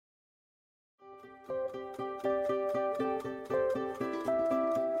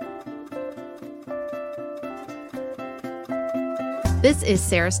This is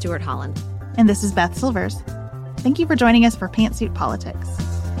Sarah Stewart Holland. And this is Beth Silvers. Thank you for joining us for Pantsuit Politics.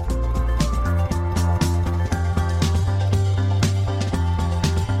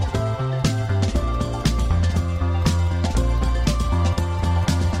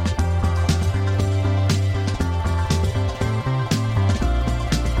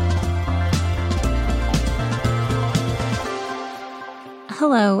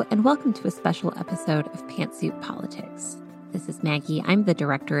 Hello, and welcome to a special episode of Pantsuit Politics. This is Maggie. I'm the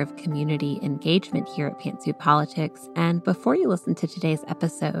Director of Community Engagement here at Pantsuit Politics. And before you listen to today's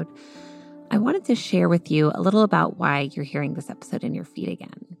episode, I wanted to share with you a little about why you're hearing this episode in your feed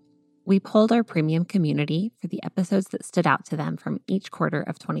again. We polled our premium community for the episodes that stood out to them from each quarter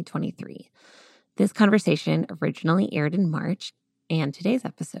of 2023. This conversation originally aired in March, and today's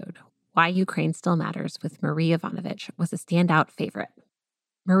episode, Why Ukraine Still Matters with Marie Yovanovich, was a standout favorite.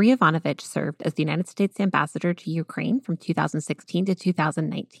 Marie Yovanovich served as the United States ambassador to Ukraine from 2016 to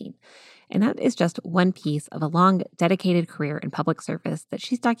 2019. And that is just one piece of a long, dedicated career in public service that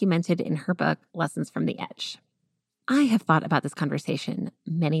she's documented in her book, Lessons from the Edge. I have thought about this conversation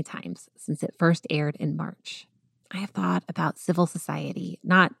many times since it first aired in March. I have thought about civil society,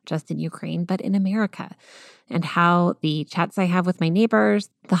 not just in Ukraine, but in America, and how the chats I have with my neighbors,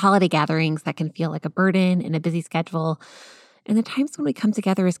 the holiday gatherings that can feel like a burden in a busy schedule, and the times when we come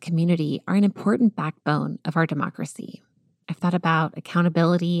together as community are an important backbone of our democracy. I've thought about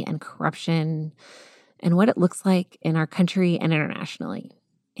accountability and corruption and what it looks like in our country and internationally.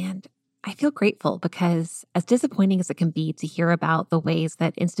 And I feel grateful because as disappointing as it can be to hear about the ways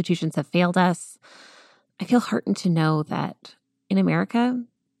that institutions have failed us, I feel heartened to know that in America,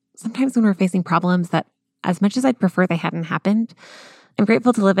 sometimes when we're facing problems that as much as I'd prefer they hadn't happened, I'm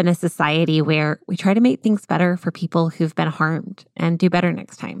grateful to live in a society where we try to make things better for people who've been harmed and do better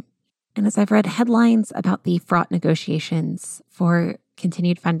next time. And as I've read headlines about the fraught negotiations for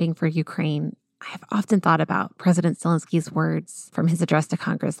continued funding for Ukraine, I have often thought about President Zelensky's words from his address to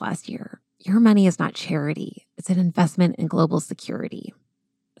Congress last year. Your money is not charity. It's an investment in global security.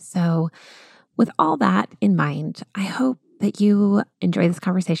 So with all that in mind, I hope that you enjoy this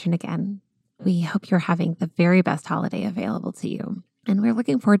conversation again. We hope you're having the very best holiday available to you. And we're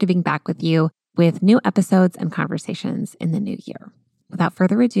looking forward to being back with you with new episodes and conversations in the new year. Without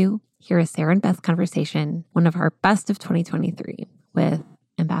further ado, here is Sarah and Beth's conversation, one of our best of 2023, with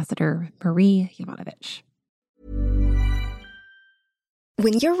Ambassador Marie Yovanovich.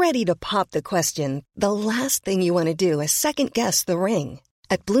 When you're ready to pop the question, the last thing you want to do is second-guess the ring.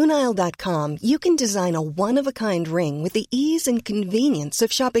 At BlueNile.com, you can design a one-of-a-kind ring with the ease and convenience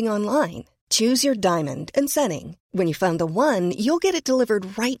of shopping online. Choose your diamond and setting. When you find the one, you'll get it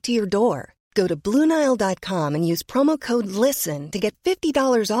delivered right to your door. Go to BlueNile.com and use promo code LISTEN to get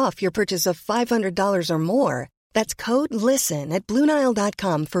 $50 off your purchase of $500 or more. That's code LISTEN at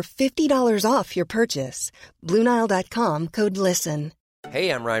BlueNile.com for $50 off your purchase. BlueNile.com, code LISTEN. Hey,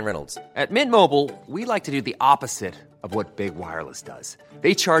 I'm Ryan Reynolds. At Mint Mobile, we like to do the opposite of what Big Wireless does.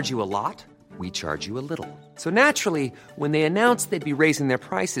 They charge you a lot. We charge you a little. So naturally, when they announced they'd be raising their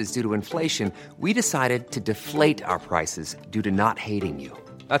prices due to inflation, we decided to deflate our prices due to not hating you.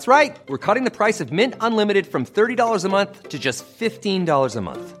 That's right. We're cutting the price of Mint Unlimited from $30 a month to just $15 a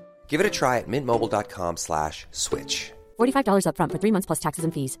month. Give it a try at mintmobile.com/switch. $45 up front for 3 months plus taxes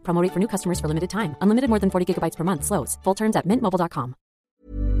and fees. Promo rate for new customers for limited time. Unlimited more than 40 gigabytes per month. Slows full terms at mintmobile.com.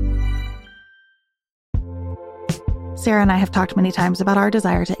 Sarah and I have talked many times about our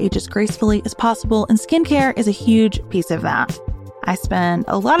desire to age as gracefully as possible, and skincare is a huge piece of that. I spend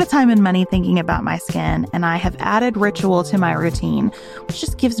a lot of time and money thinking about my skin, and I have added Ritual to my routine, which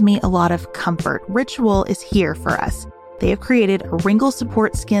just gives me a lot of comfort. Ritual is here for us. They have created a wrinkle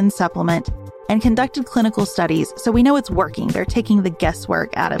support skin supplement and conducted clinical studies, so we know it's working. They're taking the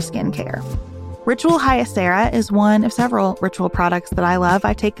guesswork out of skincare. Ritual Hyacera is one of several Ritual products that I love.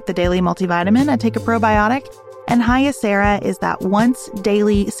 I take the daily multivitamin, I take a probiotic, and Hyacera is that once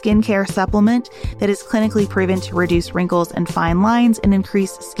daily skincare supplement that is clinically proven to reduce wrinkles and fine lines and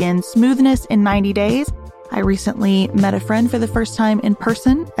increase skin smoothness in 90 days. I recently met a friend for the first time in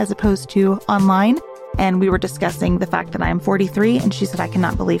person as opposed to online, and we were discussing the fact that I am 43, and she said, "I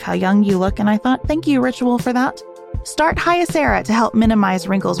cannot believe how young you look." And I thought, thank you, Ritual, for that. Start Hyacera to help minimize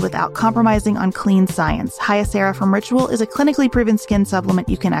wrinkles without compromising on clean science. Hyacera from Ritual is a clinically proven skin supplement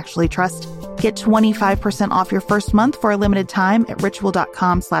you can actually trust. Get 25% off your first month for a limited time at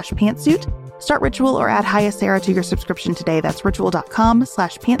ritual.com/pantsuit. Start Ritual or add Hyacera to your subscription today. That's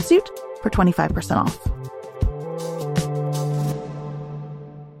ritual.com/pantsuit for 25% off.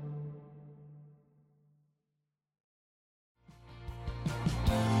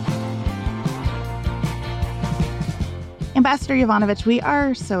 Ambassador Yovanovich, we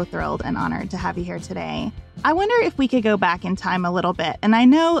are so thrilled and honored to have you here today. I wonder if we could go back in time a little bit. And I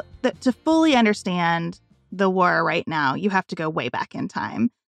know that to fully understand the war right now, you have to go way back in time.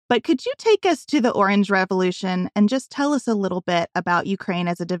 But could you take us to the Orange Revolution and just tell us a little bit about Ukraine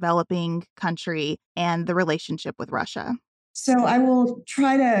as a developing country and the relationship with Russia? So I will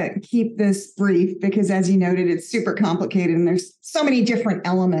try to keep this brief because, as you noted, it's super complicated and there's so many different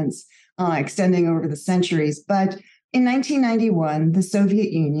elements extending over the centuries. But in 1991, the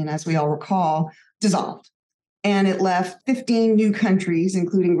Soviet Union, as we all recall, dissolved, and it left 15 new countries,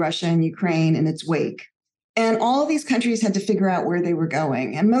 including Russia and Ukraine, in its wake. And all of these countries had to figure out where they were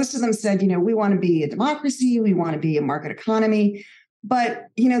going. And most of them said, we want to be a democracy, we want to be a market economy. But,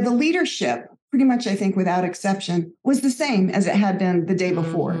 the leadership, pretty much, I think, without exception, was the same as it had been the day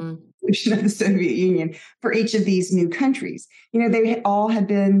before. Of the Soviet Union for each of these new countries. They all had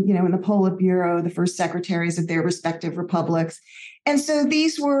been, in the Politburo, the first secretaries of their respective republics. And so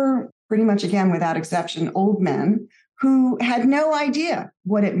these were pretty much, again, without exception, old men who had no idea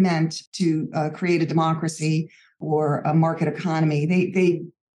what it meant to create a democracy or a market economy. They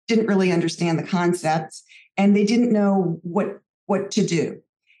didn't really understand the concepts and they didn't know what to do.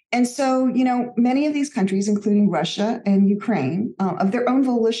 And so, many of these countries, including Russia and Ukraine, of their own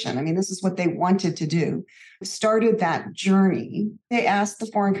volition, this is what they wanted to do, started that journey. They asked the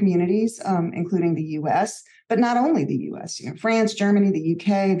foreign communities, including the U.S., but not only the U.S., France, Germany, the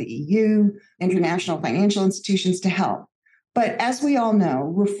U.K., the EU, international financial institutions to help. But as we all know,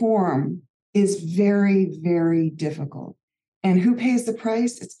 reform is very, very difficult. And who pays the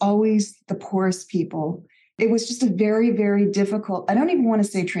price? It's always the poorest people. It was just a very, very difficult, I don't even want to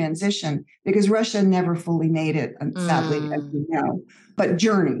say transition, because Russia never fully made it, sadly, as we know, but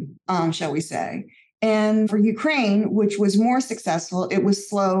journey, shall we say. And for Ukraine, which was more successful, it was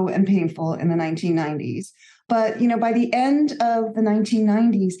slow and painful in the 1990s. But, by the end of the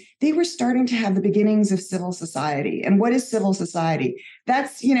 1990s, they were starting to have the beginnings of civil society. And what is civil society?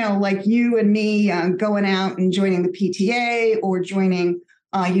 That's, like you and me going out and joining the PTA or joining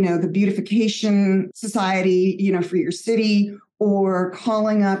the beautification society, for your city, or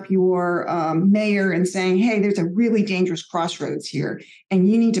calling up your mayor and saying, hey, there's a really dangerous crossroads here,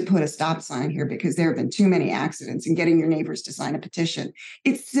 and you need to put a stop sign here because there have been too many accidents, and getting your neighbors to sign a petition.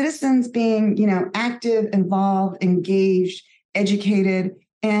 It's citizens being, active, involved, engaged, educated,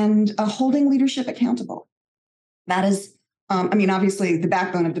 and holding leadership accountable. That is, obviously the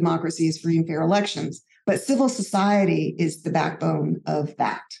backbone of democracy is free and fair elections. But civil society is the backbone of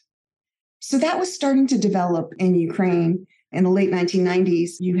that. So that was starting to develop in Ukraine in the late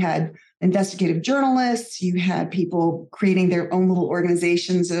 1990s. You had investigative journalists, you had people creating their own little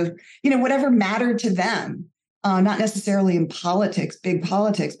organizations of, whatever mattered to them, not necessarily in politics, big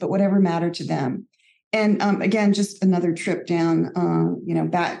politics, but whatever mattered to them. And again, just another trip down,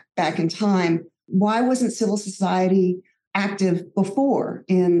 back in time. Why wasn't civil society active before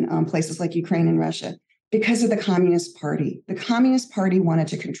in places like Ukraine and Russia? Because of the Communist Party. The Communist Party wanted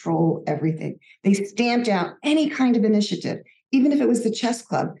to control everything. They stamped out any kind of initiative, even if it was the chess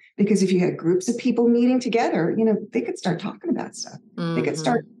club, because if you had groups of people meeting together, they could start talking about stuff. They could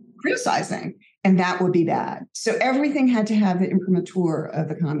start criticizing, and that would be bad. So everything had to have the imprimatur of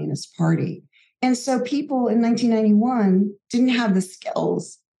the Communist Party. And so people in 1991 didn't have the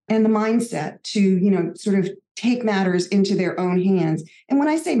skills and the mindset to, sort of take matters into their own hands. And when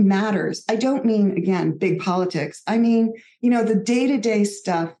I say matters, I don't mean, again, big politics. I mean, the day-to-day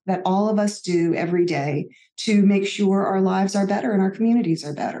stuff that all of us do every day to make sure our lives are better and our communities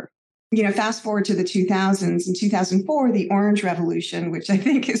are better. Fast forward to the 2000s. In 2004, the Orange Revolution, which I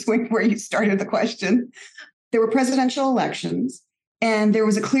think is where you started the question, there were presidential elections. And there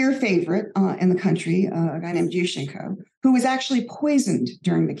was a clear favorite in the country, a guy named Yushchenko, who was actually poisoned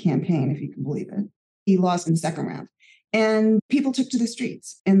during the campaign, if you can believe it. He lost in the second round. And people took to the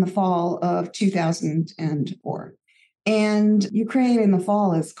streets in the fall of 2004. And Ukraine in the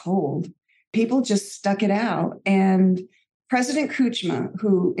fall is cold. People just stuck it out. And President Kuchma,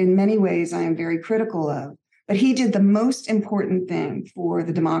 who in many ways I am very critical of, but he did the most important thing for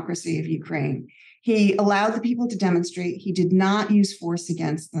the democracy of Ukraine. He allowed the people to demonstrate. He did not use force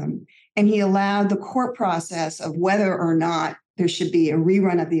against them. And he allowed the court process of whether or not there should be a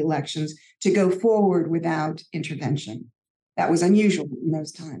rerun of the elections to go forward without intervention. That was unusual in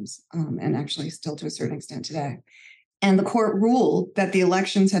those times, and actually still to a certain extent today. And the court ruled that the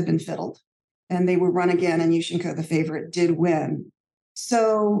elections had been fiddled and they were run again, and Yushchenko, the favorite, did win.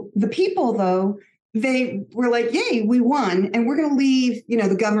 So the people, though, they were like, yay, we won. And we're going to leave,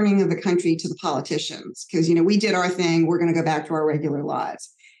 the governing of the country to the politicians because, we did our thing. We're going to go back to our regular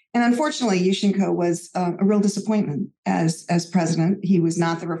lives. And unfortunately, Yushchenko was a real disappointment as president. He was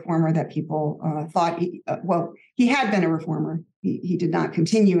not the reformer that people thought. He had been a reformer. He did not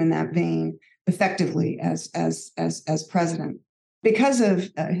continue in that vein effectively as president because of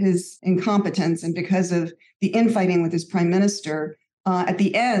his incompetence and because of the infighting with his prime minister. At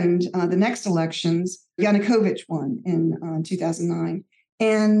the end, the next elections, Yanukovych won in 2009,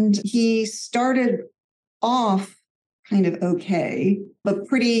 and he started off kind of okay, but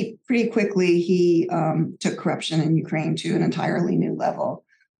pretty quickly he took corruption in Ukraine to an entirely new level.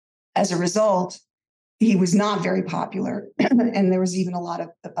 As a result, he was not very popular, and there was even a lot of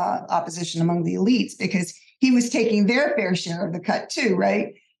opposition among the elites because he was taking their fair share of the cut too,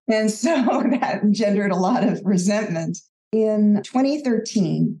 right? And so that engendered a lot of resentment. In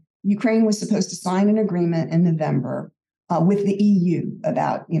 2013, Ukraine was supposed to sign an agreement in November with the EU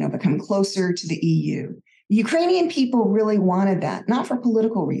about, become closer to the EU. The Ukrainian people really wanted that, not for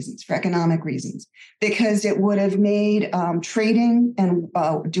political reasons, for economic reasons, because it would have made trading and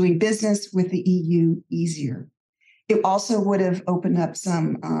doing business with the EU easier. It also would have opened up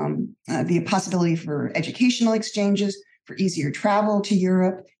the possibility for educational exchanges, for easier travel to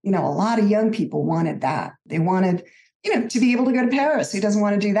Europe. A lot of young people wanted that. They wanted, to be able to go to Paris. Who doesn't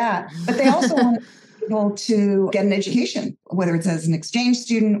want to do that? But they also wanted able to get an education, whether it's as an exchange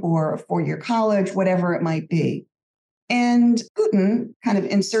student or a four-year college, whatever it might be. And Putin kind of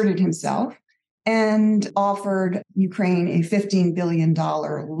inserted himself and offered Ukraine a $15 billion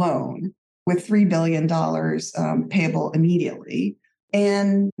loan with $3 billion payable immediately.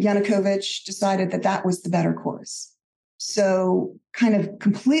 And Yanukovych decided that that was the better course. So kind of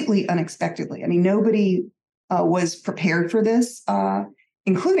completely unexpectedly, nobody was prepared for this,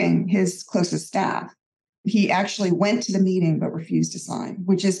 including his closest staff. He actually went to the meeting but refused to sign,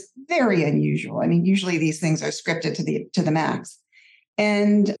 which is very unusual. Usually these things are scripted to the max.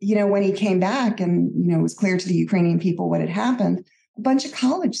 And, when he came back and, it was clear to the Ukrainian people what had happened, a bunch of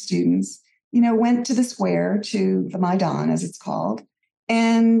college students, went to the square, to the Maidan, as it's called,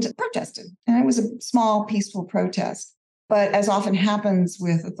 and protested. And it was a small, peaceful protest. But as often happens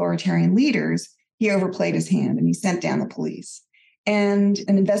with authoritarian leaders, he overplayed his hand and he sent down the police. And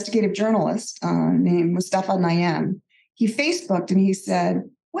an investigative journalist named Mustafa Nayem, he Facebooked and he said,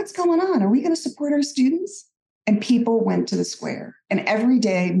 "What's going on? Are we going to support our students?" And people went to the square. And every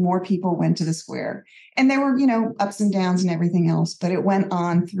day, more people went to the square. And there were, ups and downs and everything else. But it went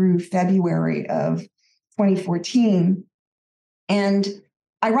on through February of 2014. And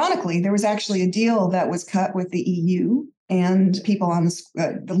ironically, there was actually a deal that was cut with the EU and people on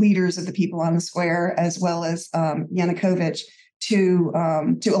the leaders of the people on the square, as well as Yanukovych, to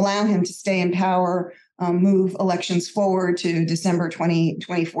allow him to stay in power, move elections forward to December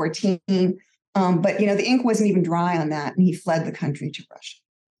 2014. But, the ink wasn't even dry on that, and he fled the country to Russia.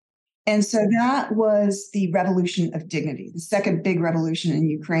 And so that was the revolution of dignity, the second big revolution in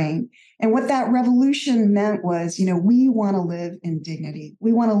Ukraine. And what that revolution meant was, we want to live in dignity.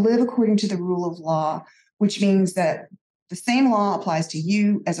 We want to live according to the rule of law, which means that the same law applies to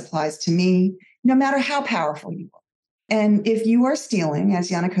you as applies to me, no matter how powerful you are. And if you are stealing,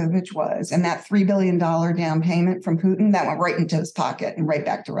 as Yanukovych was, and that $3 billion down payment from Putin, that went right into his pocket and right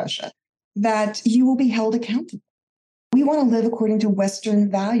back to Russia, that you will be held accountable. We want to live according to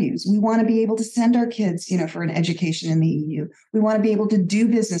Western values. We want to be able to send our kids, for an education in the EU. We want to be able to do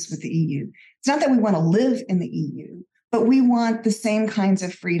business with the EU. It's not that we want to live in the EU, but we want the same kinds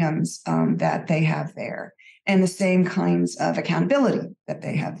of freedoms that they have there and the same kinds of accountability that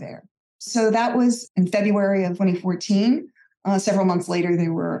they have there. So that was in February of 2014. Several months later,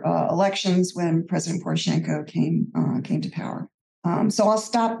 there were elections when President Poroshenko came to power. So I'll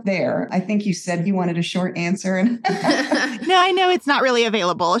stop there. I think you said you wanted a short answer. No, I know it's not really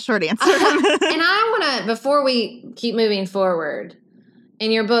available, a short answer. And I want to, before we keep moving forward,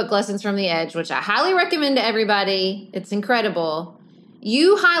 in your book, Lessons from the Edge, which I highly recommend to everybody, it's incredible,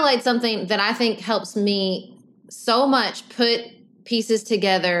 you highlight something that I think helps me so much put pieces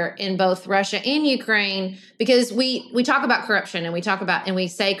together in both Russia and Ukraine, because we talk about corruption and we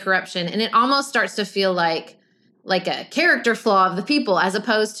say corruption, and it almost starts to feel like a character flaw of the people, as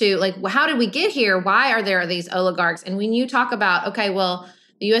opposed to how did we get here? Why are there these oligarchs? And when you talk about, okay, well,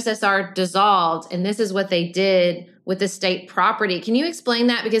 the USSR dissolved and this is what they did with the state property. Can you explain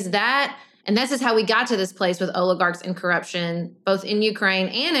that? Because this is how we got to this place with oligarchs and corruption, both in Ukraine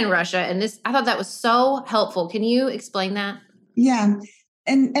and in Russia. And I thought that was so helpful. Can you explain that? Yeah.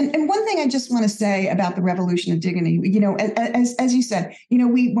 And one thing I just want to say about the revolution of dignity, as you said,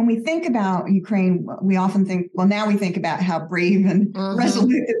 when we think about Ukraine, we often think, well, now we think about how brave and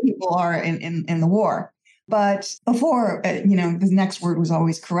resolute the people are in the war. But before, the next word was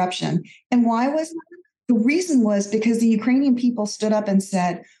always corruption. And why was that? The reason was because the Ukrainian people stood up and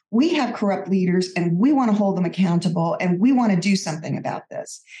said, we have corrupt leaders and we want to hold them accountable and we want to do something about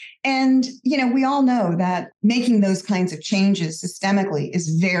this. And, we all know that making those kinds of changes systemically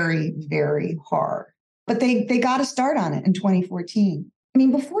is very, very hard. But they got to start on it in 2014. I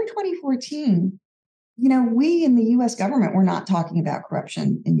mean, before 2014, we in the US government were not talking about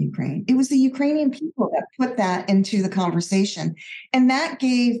corruption in Ukraine. It was the Ukrainian people that put that into the conversation. And that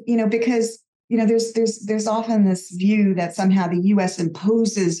gave, because there's often this view that somehow the U.S.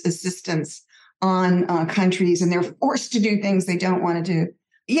 imposes assistance on countries and they're forced to do things they don't want to do.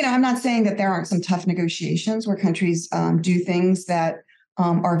 I'm not saying that there aren't some tough negotiations where countries do things that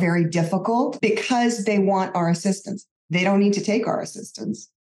are very difficult because they want our assistance. They don't need to take our assistance,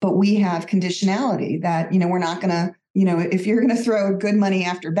 but we have conditionality that, we're not going to, if you're going to throw good money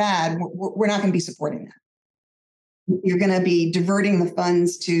after bad, we're not going to be supporting that. You're going to be diverting the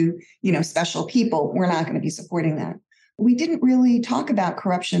funds to, special people. We're not going to be supporting that. We didn't really talk about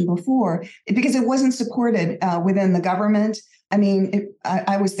corruption before because it wasn't supported within the government. I mean,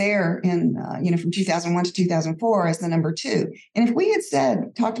 I was there in, from 2001 to 2004 as the number 2. And if we had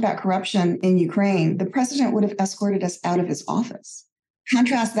talked about corruption in Ukraine, the president would have escorted us out of his office.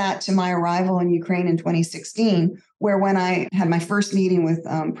 Contrast that to my arrival in Ukraine in 2016, where when I had my first meeting with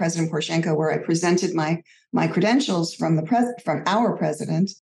President Poroshenko, where I presented my credentials from our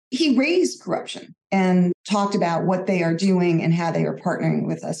president, he raised corruption and talked about what they are doing and how they are partnering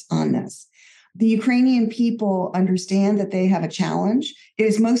with us on this. The Ukrainian people understand that they have a challenge. It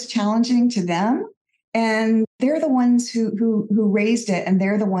is most challenging to them, and they're the ones who raised it, and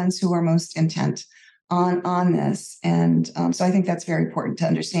they're the ones who are most intent on this. And so I think that's very important to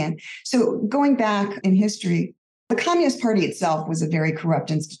understand. So going back in history, the Communist Party itself was a very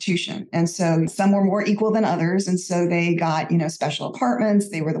corrupt institution. And so some were more equal than others. And so they got, special apartments.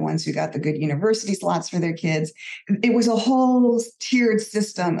 They were the ones who got the good university slots for their kids. It was a whole tiered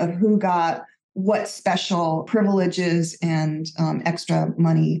system of who got what special privileges and extra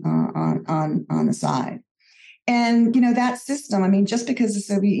money on the side. And, that system, I mean, just because the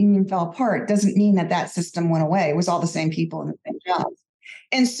Soviet Union fell apart doesn't mean that system went away. It was all the same people in the same jobs.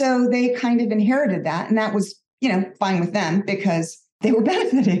 And so they kind of inherited that. And that was, fine with them because they were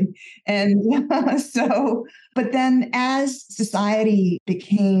benefiting. And but then as society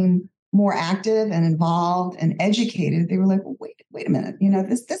became more active and involved and educated, they were like, well, wait a minute,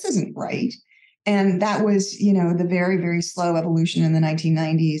 this isn't right. And that was, the very, very slow evolution in the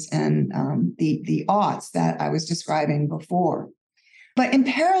 1990s and the aughts that I was describing before. But in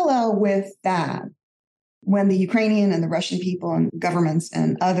parallel with that, when the Ukrainian and the Russian people and governments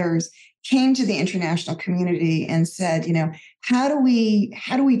and others came to the international community and said, how do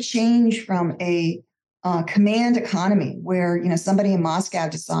we change from a command economy where, somebody in Moscow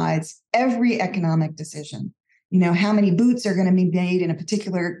decides every economic decision, how many boots are going to be made in a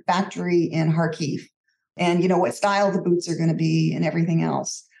particular factory in Kharkiv and, what style the boots are going to be and everything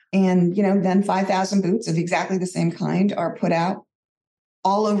else. And, then 5,000 boots of exactly the same kind are put out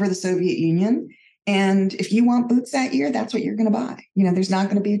all over the Soviet Union. And if you want boots that year, that's what you're going to buy. There's not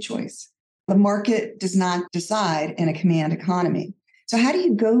going to be a choice. The market does not decide in a command economy. So how do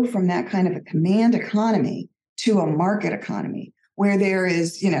you go from that kind of a command economy to a market economy where there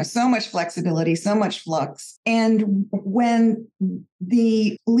is, so much flexibility, so much flux? And when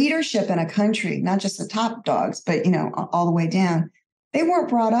the leadership in a country, not just the top dogs, but, all the way down, they weren't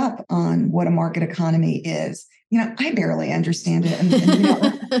brought up on what a market economy is. I barely understand it.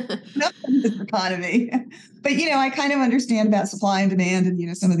 Nothing in this economy. But, I kind of understand about supply and demand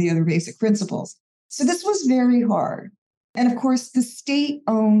and, some of the other basic principles. So this was very hard. And of course, the state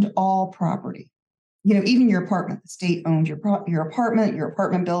owned all property. Even your apartment, the state owned your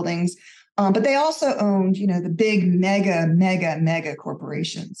apartment buildings. But they also owned, the big mega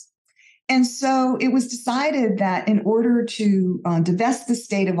corporations. And so it was decided that in order to divest the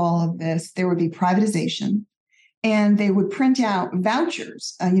state of all of this, there would be privatization. And they would print out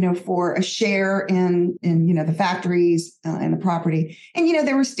vouchers, for a share in the factories and the property. And,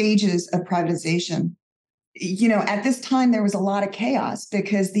 there were stages of privatization. At this time, there was a lot of chaos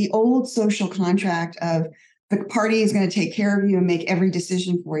because the old social contract of the party is going to take care of you and make every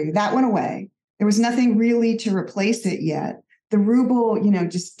decision for you, that went away. There was nothing really to replace it yet. The ruble,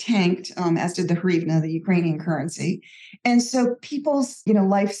 just tanked, as did the hryvnia, the Ukrainian currency. And so people's,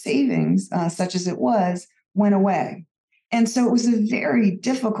 life savings, such as it was, went away. And so it was a very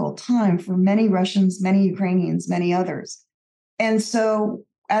difficult time for many Russians, many Ukrainians, many others. And so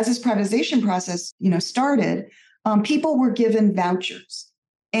as this privatization process, started, people were given vouchers.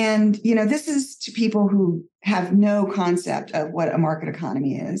 And, this is to people who have no concept of what a market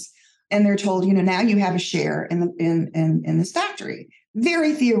economy is. And they're told, now you have a share in this factory.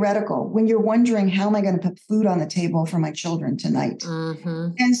 Very theoretical when you're wondering, how am I going to put food on the table for my children tonight? Mm-hmm.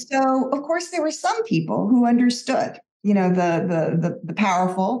 And so, of course, there were some people who understood, the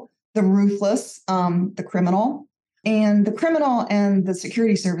powerful, the ruthless, the criminal. And the criminal and the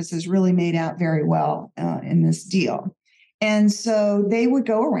security services really made out very well in this deal. And so they would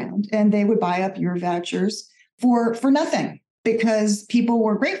go around and they would buy up your vouchers for nothing, because people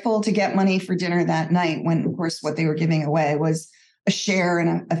were grateful to get money for dinner that night when, of course, what they were giving away was a share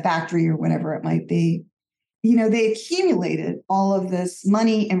in a factory or whatever it might be. They accumulated all of this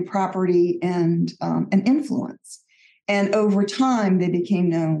money and property and influence. And over time, they became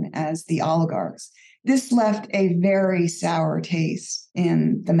known as the oligarchs. This left a very sour taste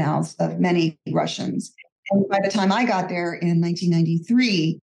in the mouths of many Russians. And by the time I got there in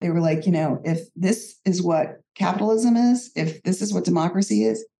 1993, they were like, if this is what capitalism is, if this is what democracy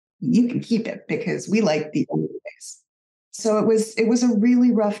is, you can keep it, because we like the old ways. So it was a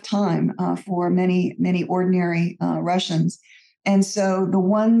really rough time for many, many ordinary Russians. And so the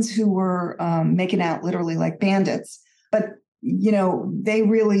ones who were making out literally like bandits, but, they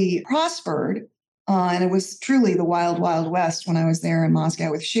really prospered. And it was truly the wild, wild west when I was there in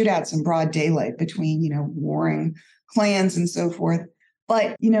Moscow, with shootouts in broad daylight between, warring clans and so forth.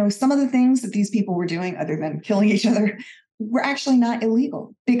 But, some of the things that these people were doing, other than killing each other, were actually not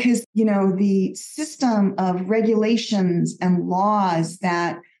illegal, because, the system of regulations and laws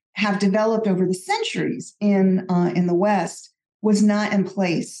that have developed over the centuries in the West was not in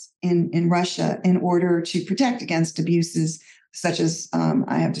place in Russia in order to protect against abuses such as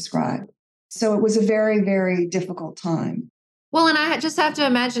I have described. So it was a very, very difficult time. Well, and I just have to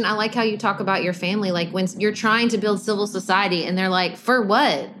imagine, I like how you talk about your family, like when you're trying to build civil society and they're like, for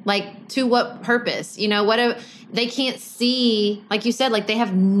what? Like, to what purpose? They can't see, like you said, like they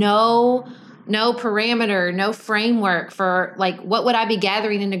have no parameter, no framework for like, what would I be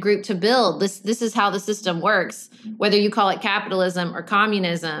gathering in a group to build? This is how the system works. Whether you call it capitalism or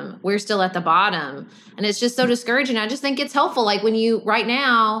communism, we're still at the bottom. And it's just so discouraging. I just think it's helpful. Like right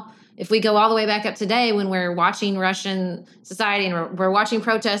now, if we go all the way back up today, when we're watching Russian society and we're watching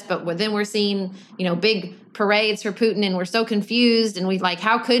protests, but then we're seeing, big parades for Putin, and we're so confused, and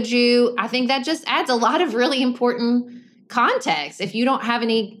how could you? I think that just adds a lot of really important context. If you don't have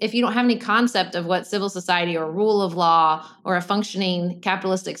any concept of what civil society or rule of law or a functioning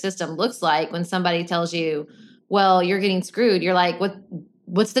capitalistic system looks like, when somebody tells you, well, you're getting screwed, you're like,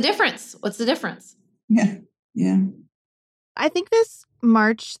 what's the difference? What's the difference? Yeah. Yeah. I think this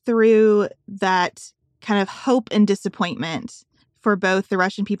march through that kind of hope and disappointment for both the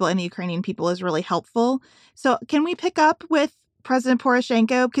Russian people and the Ukrainian people is really helpful. So can we pick up with President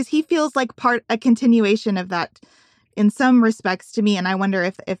Poroshenko? Because he feels like a continuation of that in some respects to me. And I wonder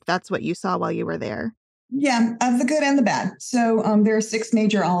if that's what you saw while you were there. Yeah, of the good and the bad. So there are 6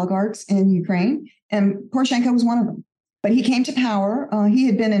 major oligarchs in Ukraine, and Poroshenko was one of them. But he came to power. He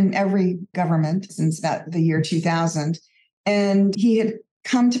had been in every government since about the year 2000. And he had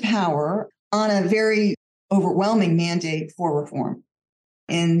come to power on a very overwhelming mandate for reform.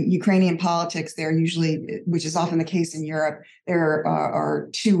 In Ukrainian politics, there usually, which is often the case in Europe, there are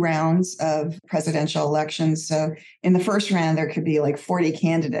 2 rounds of presidential elections. So in the first round, there could be like 40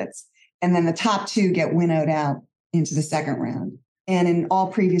 candidates, and then the top 2 get winnowed out into the second round. And in all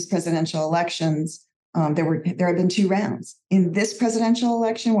previous presidential elections, there have been 2 rounds. In this presidential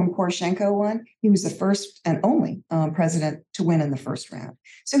election, when Poroshenko won, he was the first and only president to win in the first round.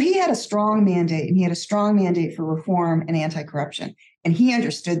 So he had a strong mandate, and he had a strong mandate for reform and anti-corruption. And he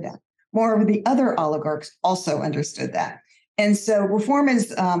understood that. Moreover, the other oligarchs also understood that. And so reform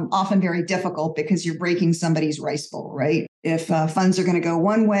is often very difficult because you're breaking somebody's rice bowl, right? If funds are going to go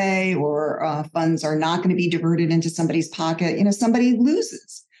one way, or funds are not going to be diverted into somebody's pocket, somebody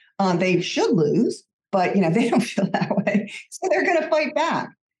loses. They should lose, but they don't feel that way. So they're going to fight back.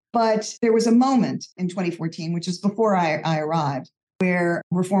 But there was a moment in 2014, which is before I arrived, where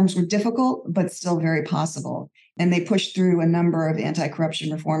reforms were difficult, but still very possible. And they pushed through a number of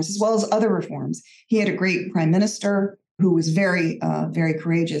anti-corruption reforms, as well as other reforms. He had a great prime minister who was very, very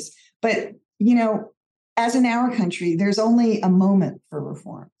courageous. But, as in our country, there's only a moment for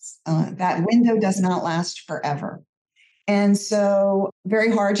reforms. That window does not last forever. And so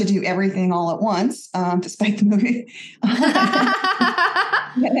very hard to do everything all at once, despite the movie.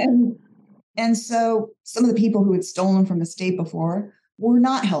 And so some of the people who had stolen from the state before were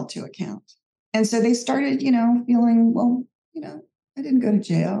not held to account. And so they started, feeling, well, I didn't go to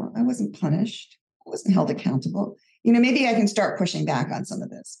jail. I wasn't punished. I wasn't held accountable. maybe I can start pushing back on some of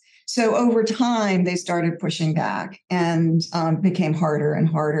this. So over time, they started pushing back and became harder and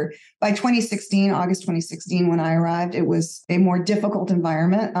harder. By August 2016, when I arrived, it was a more difficult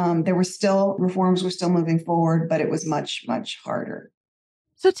environment. Reforms were still moving forward, but it was much, much harder.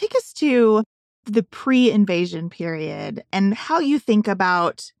 So take us to the pre-invasion period and how you think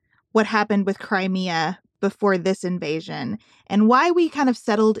about what happened with Crimea before this invasion and why we kind of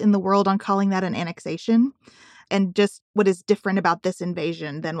settled in the world on calling that an annexation. And just what is different about this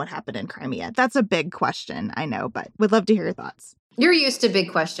invasion than what happened in Crimea? That's a big question, I know, but would love to hear your thoughts. You're used to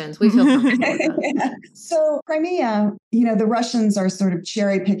big questions. We feel comfortable with that. Yeah. So Crimea, the Russians are sort of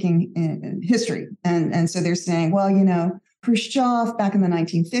cherry picking in history. And so they're saying, well, Khrushchev back in the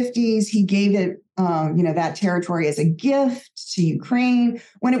 1950s, he gave it, that territory as a gift to Ukraine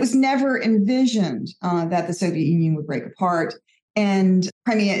when it was never envisioned that the Soviet Union would break apart. And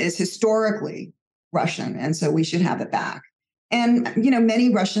Crimea is historically Russian, and so we should have it back. And,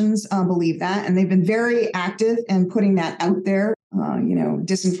 many Russians believe that, and they've been very active in putting that out there,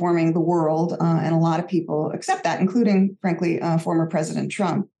 disinforming the world, and a lot of people accept that, including, frankly, former President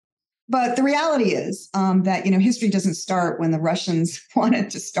Trump. But the reality is that, history doesn't start when the Russians wanted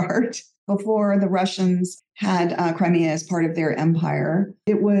to start. Before the Russians had Crimea as part of their empire,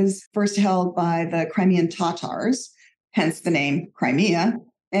 it was first held by the Crimean Tatars, hence the name Crimea,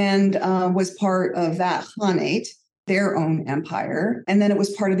 and was part of that Khanate, their own empire. And then it was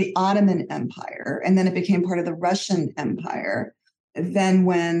part of the Ottoman Empire. And then it became part of the Russian Empire. Then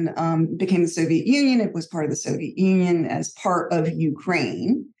when it became the Soviet Union, it was part of the Soviet Union as part of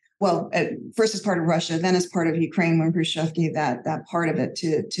Ukraine. Well, first as part of Russia, then as part of Ukraine when Khrushchev gave that part of it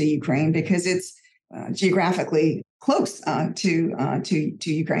to Ukraine because it's geographically close to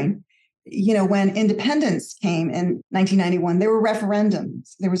Ukraine. When independence came in 1991, there were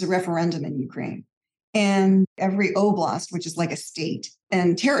referendums. There was a referendum in Ukraine. And every oblast, which is like a state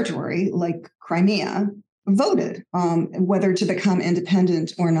and territory like Crimea, voted whether to become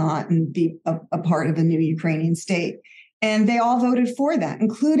independent or not and be a part of a new Ukrainian state. And they all voted for that,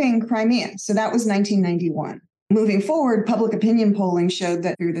 including Crimea. So that was 1991. Moving forward, public opinion polling showed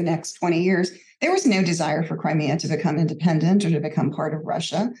that through the next 20 years, there was no desire for Crimea to become independent or to become part of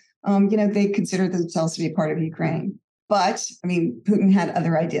Russia. They considered themselves to be part of Ukraine. But, Putin had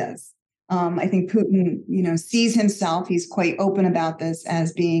other ideas. I think Putin, sees himself, he's quite open about this,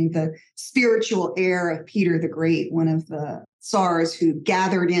 as being the spiritual heir of Peter the Great, one of the Tsars who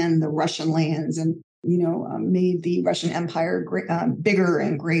gathered in the Russian lands and made the Russian Empire bigger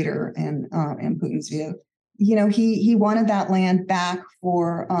and greater in Putin's view. He wanted that land back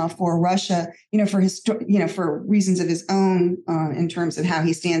for Russia, for reasons of his own in terms of how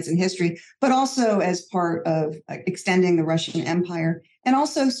he stands in history, but also as part of extending the Russian Empire and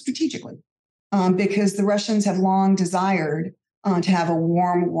also strategically, because the Russians have long desired to have a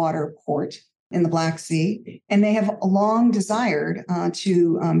warm water port in the Black Sea. And they have long desired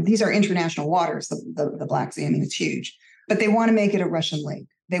these are international waters, the Black Sea. It's huge, but they want to make it a Russian lake.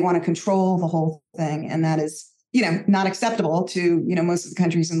 They want to control the whole thing. And that is, not acceptable to, most of the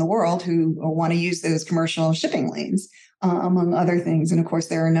countries in the world who want to use those commercial shipping lanes, among other things. And of course,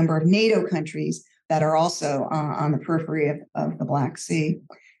 there are a number of NATO countries that are also on the periphery of the Black Sea.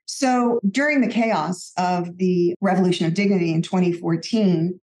 So during the chaos of the Revolution of Dignity in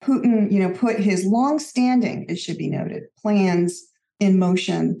 2014, Putin, put his longstanding, it should be noted, plans in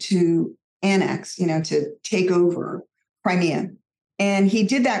motion to annex, to take over Crimea. And he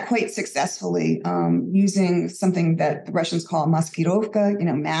did that quite successfully using something that the Russians call maskirovka,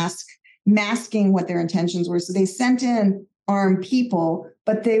 masking what their intentions were. So they sent in armed people,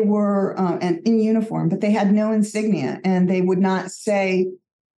 but they were in uniform, but they had no insignia and they would not say,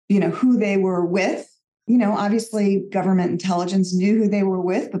 who they were with. Obviously government intelligence knew who they were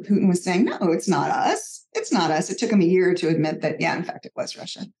with, but Putin was saying, no, it's not us. It's not us. It took him a year to admit that, in fact, it was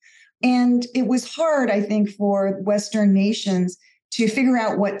Russia. And it was hard, I think, for Western nations to figure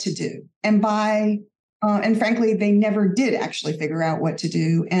out what to do. And frankly, they never did actually figure out what to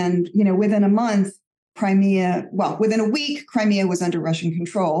do. And, within a month, within a week, Crimea was under Russian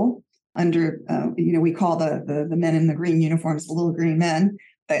control under, we call the men in the green uniforms, the little green men.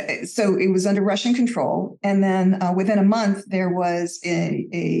 So it was under Russian control. And then within a month, there was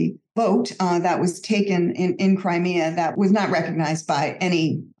a vote that was taken in Crimea that was not recognized by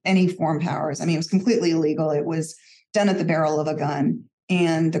any foreign powers. It was completely illegal. It was done at the barrel of a gun.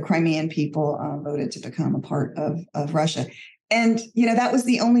 And the Crimean people voted to become a part of Russia. And, that was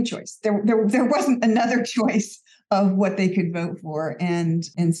the only choice. There wasn't another choice of what they could vote for. And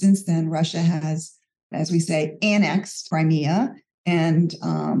since then, Russia has, as we say, annexed Crimea. and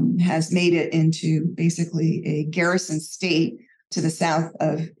has made it into basically a garrison state to the south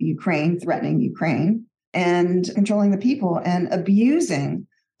of Ukraine, threatening Ukraine and controlling the people and abusing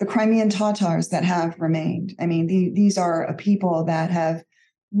the Crimean Tatars that have remained. I mean, these are a people that have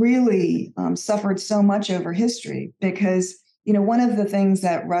really suffered so much over history because, one of the things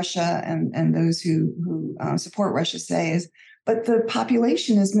that Russia and those who support Russia say is, but the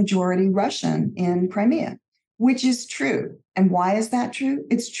population is majority Russian in Crimea, which is true. And why is that true?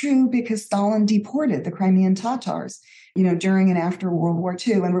 It's true because Stalin deported the Crimean Tatars, during and after World War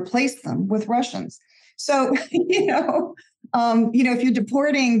II and replaced them with Russians. So, if you're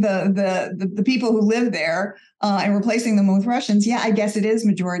deporting the people who live there and replacing them with Russians, yeah, I guess it is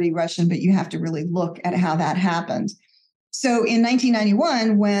majority Russian, but you have to really look at how that happened. So in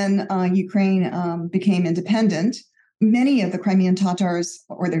 1991, when Ukraine became independent, many of the Crimean Tatars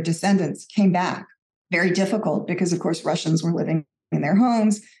or their descendants came back. Very difficult because, of course, Russians were living in their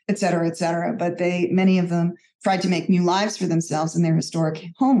homes, et cetera, et cetera. But many of them tried to make new lives for themselves in their historic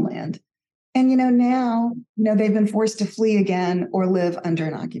homeland. And, now, they've been forced to flee again or live under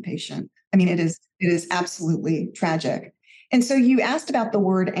an occupation. I mean, it is absolutely tragic. And so you asked about the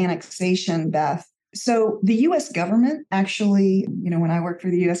word annexation, Beth. So the U.S. government actually, when I worked for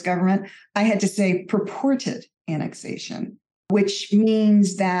the U.S. government, I had to say purported annexation, which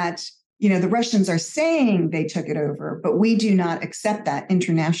means that, the Russians are saying they took it over, but we do not accept that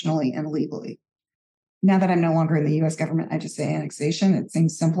internationally and legally. Now that I'm no longer in the U.S. government, I just say annexation. It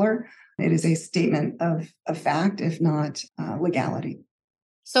seems simpler. It is a statement of fact, if not legality.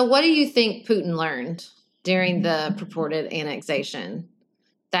 So what do you think Putin learned during the purported annexation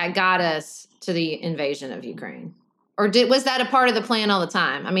that got us to the invasion of Ukraine? Or was that a part of the plan all the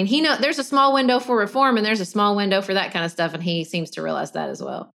time? I mean, there's a small window for reform and there's a small window for that kind of stuff. And he seems to realize that as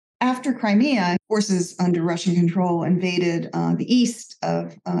well. After Crimea, forces under Russian control invaded the east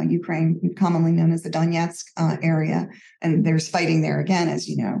of Ukraine, commonly known as the Donetsk area. And there's fighting there again, as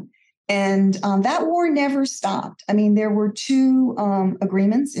you know. And that war never stopped. I mean, there were two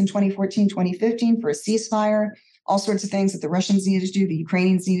agreements in 2014, 2015 for a ceasefire, all sorts of things that the Russians needed to do, the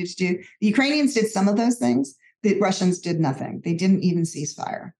Ukrainians needed to do. The Ukrainians did some of those things. The Russians did nothing. They didn't even cease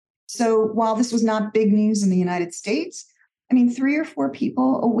fire. So while this was not big news in the United States, I mean, 3 or 4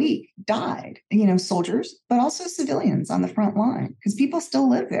 people a week died, soldiers, but also civilians on the front line because people still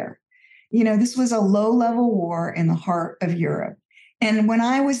live there. This was a low-level war in the heart of Europe. And when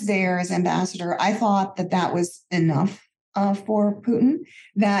I was there as ambassador, I thought that was enough for Putin,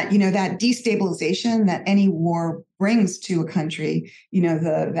 that, that destabilization that any war brings to a country,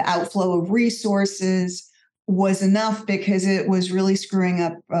 the outflow of resources was enough because it was really screwing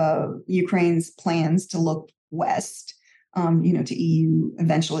up Ukraine's plans to look west, to EU,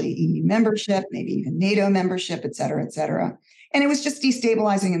 eventually EU membership, maybe even NATO membership, et cetera, et cetera. And it was just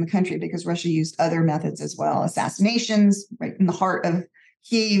destabilizing in the country because Russia used other methods as well, assassinations right in the heart of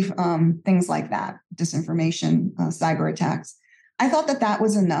Kyiv, things like that, disinformation, cyber attacks. I thought that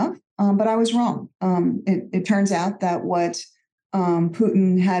was enough, but I was wrong. It turns out that what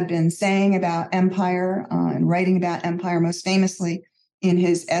Putin had been saying about empire and writing about empire most famously in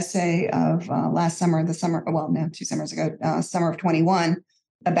his essay of summer of 21,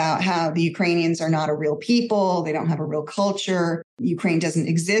 about how the Ukrainians are not a real people. They don't have a real culture. Ukraine doesn't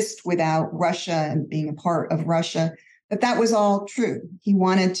exist without Russia and being a part of Russia. But that was all true. He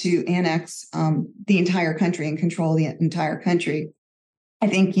wanted to annex the entire country and control the entire country. I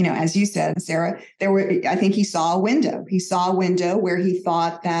think, as you said, Sarah, I think he saw a window. He saw a window where he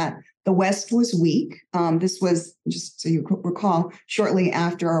thought that the West was weak. This was, just so you recall, shortly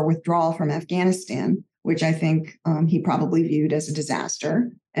after our withdrawal from Afghanistan, which I think he probably viewed as a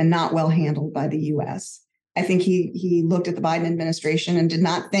disaster and not well handled by the U.S. I think he looked at the Biden administration and did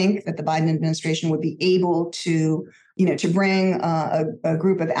not think that the Biden administration would be able to, to bring a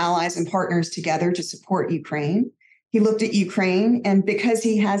group of allies and partners together to support Ukraine. He looked at Ukraine, and because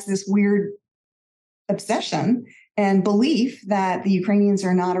he has this weird obsession and belief that the Ukrainians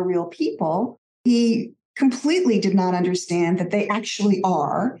are not a real people, he completely did not understand that they actually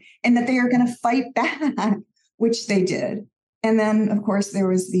are and that they are going to fight back, which they did. And then, of course, there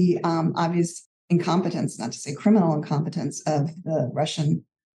was the obvious incompetence, not to say criminal incompetence, of the Russian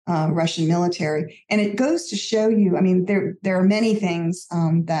military. And it goes to show you, I mean, there are many things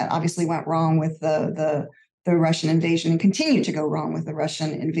that obviously went wrong with the Russian invasion and continue to go wrong with the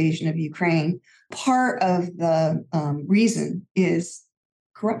Russian invasion of Ukraine. Part of the reason is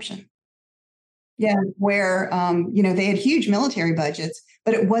corruption. Yeah, where, they had huge military budgets,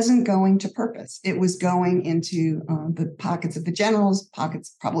 but it wasn't going to purpose. It was going into the pockets of the generals,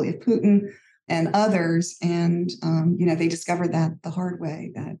 pockets probably of Putin, and others. And, they discovered that the hard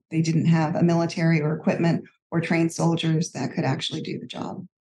way, that they didn't have a military or equipment or trained soldiers that could actually do the job.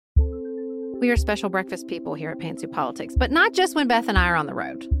 We are special breakfast people here at Pantsuit Politics, but not just when Beth and I are on the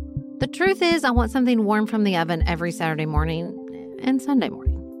road. The truth is, I want something warm from the oven every Saturday morning and Sunday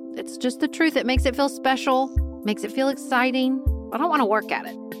morning. It's just the truth. It makes it feel special, makes it feel exciting. I don't want to work at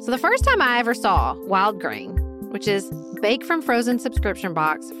it. So the first time I ever saw wild grain, which is bake from frozen subscription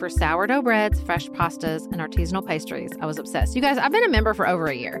box for sourdough breads, fresh pastas, and artisanal pastries, I was obsessed. You guys, I've been a member for over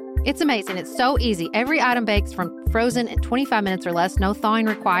a year. It's amazing. It's so easy. Every item bakes from frozen in 25 minutes or less, no thawing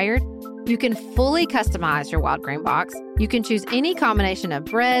required. You can fully customize your wild grain box. You can choose any combination of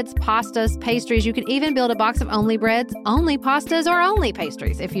breads, pastas, pastries. You can even build a box of only breads, only pastas, or only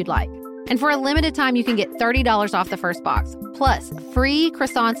pastries if you'd like. And for a limited time, you can get $30 off the first box, plus free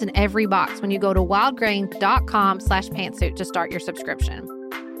croissants in every box when you go to wildgrain.com/pantsuit to start your subscription.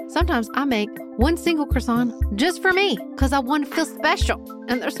 Sometimes I make one single croissant just for me because I want to feel special,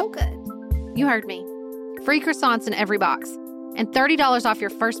 and they're so good. You heard me. Free croissants in every box. And $30 off your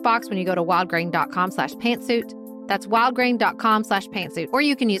first box when you go to wildgrain.com/pantsuit. That's wildgrain.com/pantsuit. Or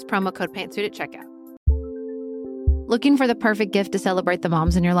you can use promo code pantsuit at checkout. Looking for the perfect gift to celebrate the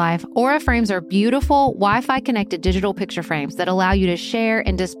moms in your life? Aura frames are beautiful, Wi-Fi connected digital picture frames that allow you to share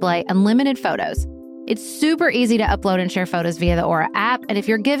and display unlimited photos. It's super easy to upload and share photos via the Aura app. And if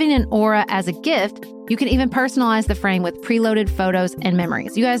you're giving an Aura as a gift, you can even personalize the frame with preloaded photos and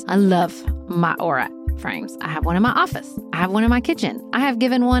memories. You guys, I love my Aura frames. I have one in my office. I have one in my kitchen. I have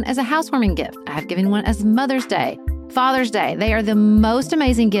given one as a housewarming gift. I have given one as Mother's Day, Father's Day. They are the most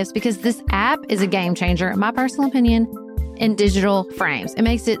amazing gifts because this app is a game changer, in my personal opinion, in digital frames. It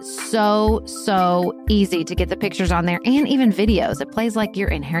makes it so easy to get the pictures on there and even videos. It plays like you're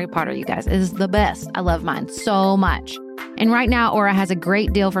in Harry Potter, you guys. It is the best. I love mine so much. And right now, Aura has a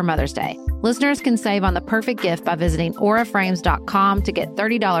great deal for Mother's Day. Listeners can save on the perfect gift by visiting auraframes.com to get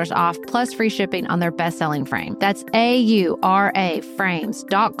 $30 off plus free shipping on their best-selling frame. That's AURA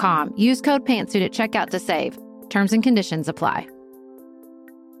frames.com. Use code pantsuit at checkout to save. Terms and conditions apply.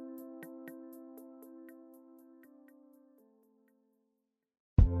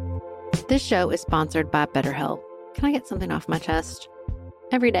 This show is sponsored by BetterHelp. Can I get something off my chest?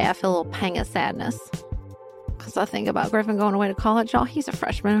 Every day I feel a little pang of sadness because I think about Griffin going away to college. Y'all, he's a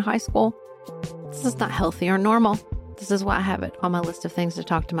freshman in high school. This is not healthy or normal. This is why I have it on my list of things to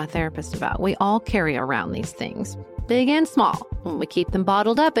talk to my therapist about. We all carry around these things, big and small. When we keep them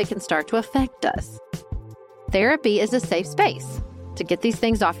bottled up, it can start to affect us. Therapy is a safe space to get these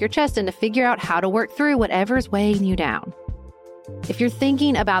things off your chest and to figure out how to work through whatever is weighing you down. If you're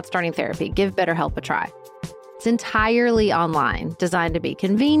thinking about starting therapy, give BetterHelp a try. It's entirely online, designed to be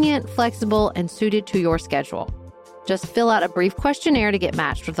convenient, flexible, and suited to your schedule. Just fill out a brief questionnaire to get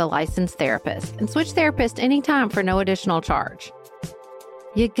matched with a licensed therapist and switch therapists anytime for no additional charge.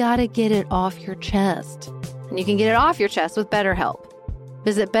 You gotta get it off your chest. And you can get it off your chest with BetterHelp.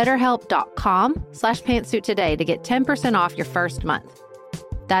 Visit betterhelp.com/pantsuit today to get 10% off your first month.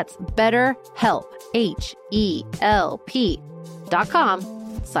 That's BetterHelp,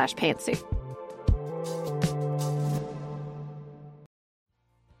 HELP.com/pantsuit.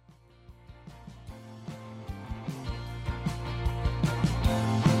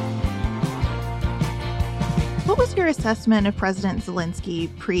 What was your assessment of President Zelensky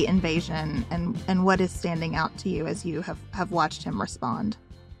pre-invasion, and what is standing out to you as you have watched him respond?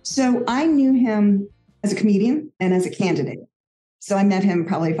 So I knew him as a comedian and as a candidate. So I met him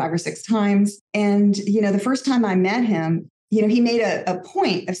probably 5 or 6 times. And, the first time I met him, he made a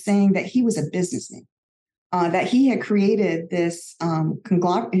point of saying that he was a businessman, that he had created this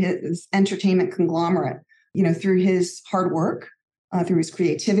his entertainment conglomerate, through his hard work, through his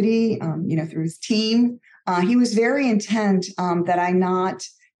creativity, through his team. He was very intent that I not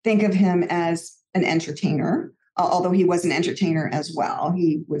think of him as an entertainer, although he was an entertainer as well.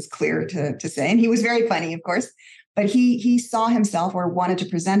 He was clear to say, and he was very funny, of course. But he saw himself or wanted to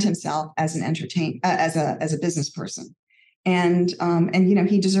present himself as an as a business person, and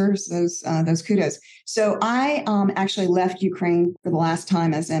he deserves those kudos. So I actually left Ukraine for the last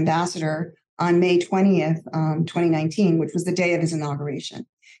time as ambassador on May 20th, 2019, which was the day of his inauguration.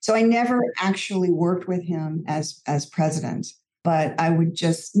 So I never actually worked with him as president, but I would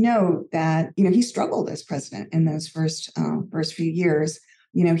just note that, he struggled as president in those first few years.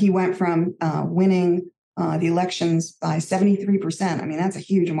 He went from winning the elections by 73%. I mean, that's a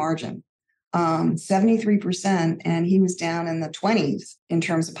huge margin, 73%. And he was down in the 20s in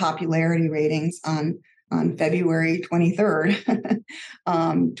terms of popularity ratings on February 23rd,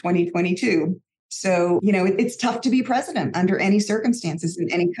 2022. So, it's tough to be president under any circumstances in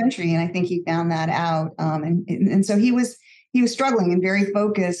any country. And I think he found that out. And so he was struggling and very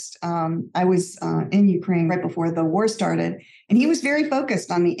focused. I was in Ukraine right before the war started, and he was very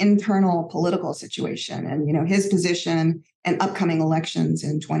focused on the internal political situation and, his position and upcoming elections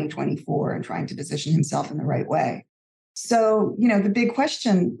in 2024 and trying to position himself in the right way. So, the big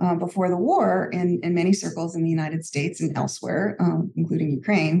question before the war in many circles in the United States and elsewhere, including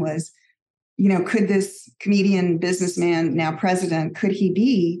Ukraine, was, could this comedian, businessman, now president, could he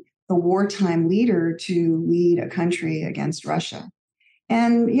be the wartime leader to lead a country against Russia?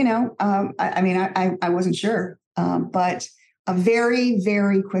 And, I wasn't sure, but very,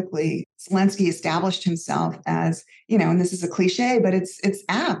 very quickly, Zelensky established himself as, and this is a cliche, but it's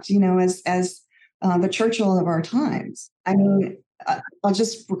apt, as the Churchill of our times. I mean, I'll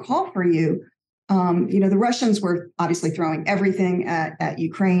just recall for you, the Russians were obviously throwing everything at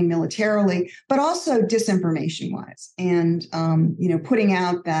Ukraine militarily, but also disinformation-wise, and putting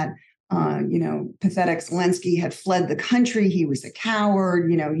out that pathetic Zelensky had fled the country. He was a coward.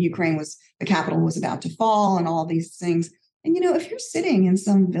 The capital was about to fall, and all these things. And if you're sitting in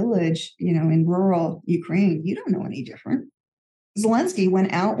some village, in rural Ukraine, you don't know any different. Zelensky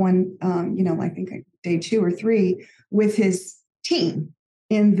went out I think day 2 or 3 with his team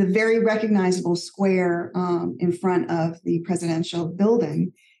in the very recognizable square in front of the presidential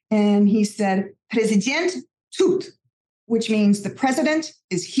building. And he said, "Президент тут," which means the president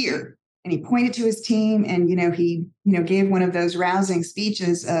is here. And he pointed to his team and, he gave one of those rousing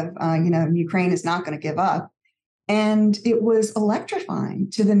speeches of, Ukraine is not going to give up. And it was electrifying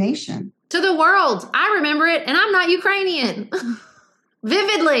to the nation. To the world. I remember it, and I'm not Ukrainian.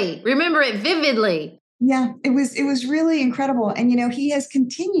 Vividly. Remember it vividly. Yeah, it was really incredible. And, he has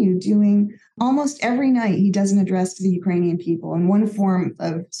continued doing almost every night. He does an address to the Ukrainian people in one form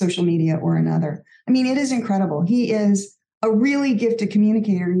of social media or another. I mean, it is incredible. He is a really gifted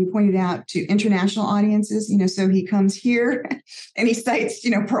communicator. You pointed out to international audiences, so he comes here and he cites,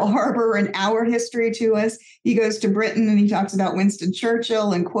 Pearl Harbor and our history to us. He goes to Britain and he talks about Winston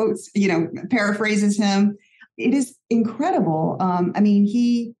Churchill and quotes, paraphrases him. It is incredible.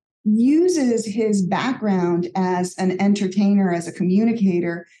 He uses his background as an entertainer, as a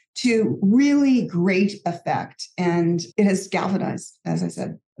communicator, to really great effect. And it has galvanized, as I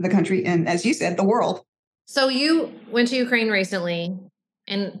said, the country and, as you said, the world. So you went to Ukraine recently,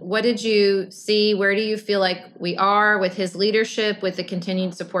 and what did you see? Where do you feel like we are with his leadership, with the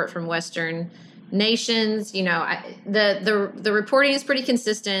continued support from Western nations? The reporting is pretty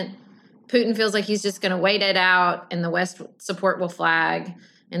consistent. Putin feels like he's just going to wait it out, and the West support will flag,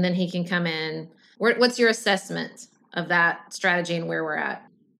 and then he can come in. What's your assessment of that strategy and where we're at?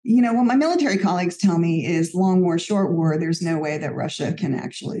 What my military colleagues tell me is long war, short war, there's no way that Russia can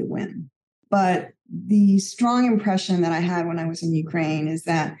actually win. But the strong impression that I had when I was in Ukraine is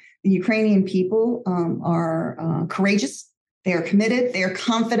that the Ukrainian people are courageous. They are committed. They are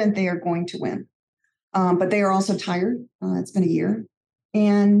confident they are going to win. But they are also tired. It's been a year.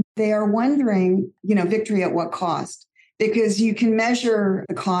 And they are wondering, victory at what cost? Because you can measure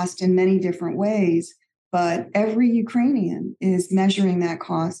the cost in many different ways, but every Ukrainian is measuring that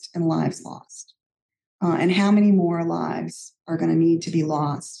cost in lives lost. And how many more lives are going to need to be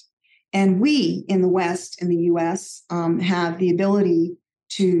lost? And we in the West, in the U.S., have the ability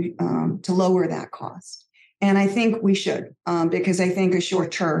to lower that cost. And I think we should, because I think a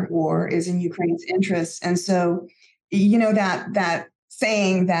short-term war is in Ukraine's interest. And so, that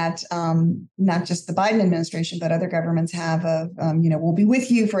saying that not just the Biden administration, but other governments have of, we'll be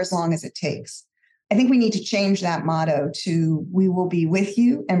with you for as long as it takes. I think we need to change that motto to we will be with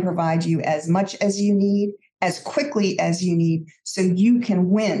you and provide you as much as you need, as quickly as you need, so you can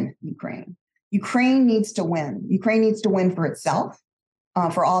win Ukraine. Ukraine needs to win. Ukraine needs to win for itself,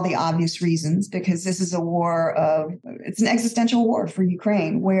 for all the obvious reasons, because this is it's an existential war for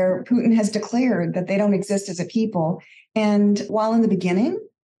Ukraine, where Putin has declared that they don't exist as a people. And while in the beginning,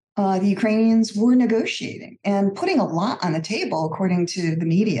 the Ukrainians were negotiating and putting a lot on the table, according to the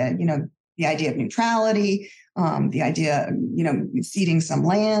media, the idea of neutrality, the idea, ceding some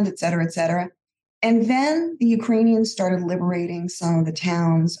land, et cetera, et cetera. And then the Ukrainians started liberating some of the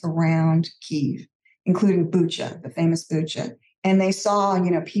towns around Kyiv, including Bucha, the famous Bucha. And they saw,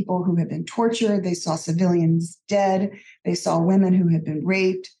 people who had been tortured. They saw civilians dead. They saw women who had been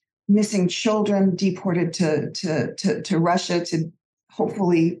raped, missing children deported to Russia to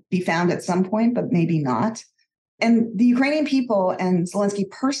hopefully be found at some point, but maybe not. And the Ukrainian people and Zelensky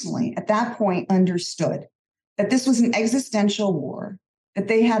personally at that point understood that this was an existential war, that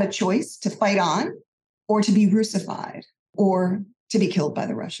they had a choice to fight on or to be Russified or to be killed by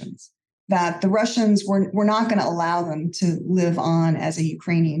the Russians. that the Russians were not going to allow them to live on as a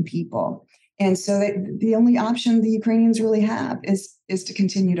Ukrainian people. And so the only option the Ukrainians really have is to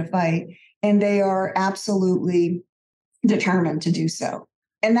continue to fight. And they are absolutely determined to do so.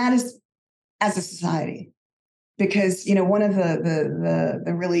 And that is as a society. Because, one of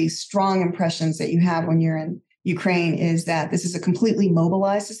the really strong impressions that you have when you're in Ukraine is that this is a completely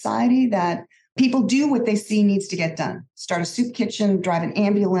mobilized society, that people do what they see needs to get done. Start a soup kitchen, drive an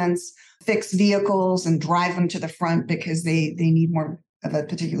ambulance, fix vehicles and drive them to the front because they need more of a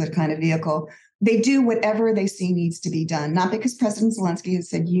particular kind of vehicle. They do whatever they see needs to be done, not because President Zelensky has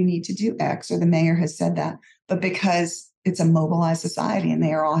said you need to do X or the mayor has said that, but because it's a mobilized society and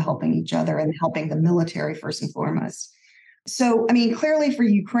they are all helping each other and helping the military first and foremost. So, clearly for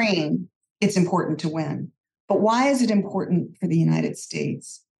Ukraine, it's important to win. But why is it important for the United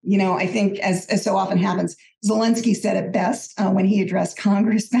States? I think as so often happens, Zelensky said it best when he addressed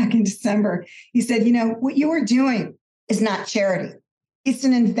Congress back in December. He said, what you are doing is not charity. It's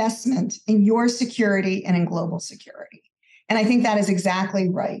an investment in your security and in global security. And I think that is exactly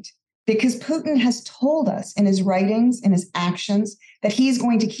right. Because Putin has told us in his writings, in his actions, that he's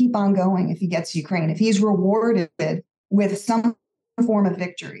going to keep on going if he gets Ukraine, if he's rewarded with some form of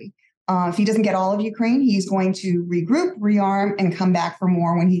victory. If he doesn't get all of Ukraine, he's going to regroup, rearm, and come back for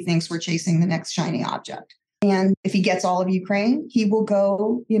more when he thinks we're chasing the next shiny object. And if he gets all of Ukraine, he will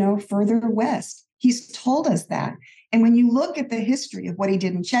go, further west. He's told us that. And when you look at the history of what he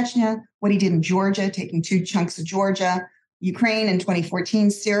did in Chechnya, what he did in Georgia, taking 2 chunks of Georgia, Ukraine in 2014,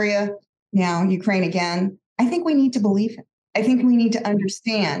 Syria, now Ukraine again, I think we need to believe him. I think we need to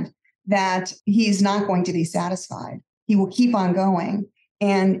understand that he's not going to be satisfied. He will keep on going.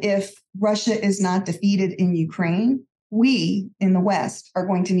 And if Russia is not defeated in Ukraine, we in the West are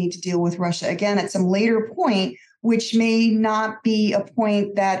going to need to deal with Russia again at some later point, which may not be a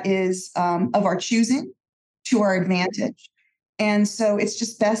point that is of our choosing to our advantage. And so it's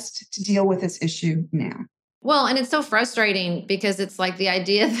just best to deal with this issue now. Well, and it's so frustrating because it's like the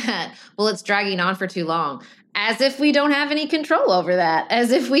idea that, it's dragging on for too long, as if we don't have any control over that,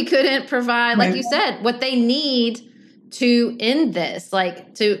 as if we couldn't provide, like you said, what they need to end this,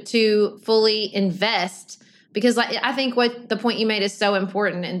 like to fully invest. Because I think what the point you made is so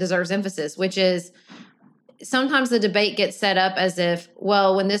important and deserves emphasis, which is sometimes the debate gets set up as if,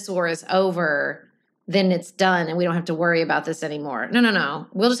 when this war is over, then it's done and we don't have to worry about this anymore. No.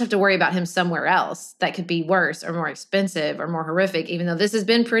 We'll just have to worry about him somewhere else that could be worse or more expensive or more horrific, even though this has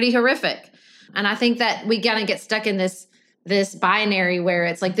been pretty horrific. And I think that we gotta get stuck in this binary where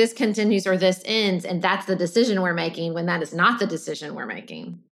it's like this continues or this ends, and that's the decision we're making when that is not the decision we're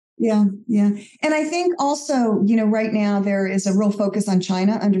making. Yeah. And I think also, right now there is a real focus on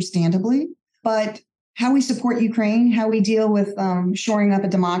China, understandably, but how we support Ukraine, how we deal with shoring up a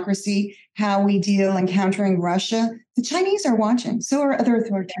democracy, how we deal in countering Russia. The Chinese are watching. So are other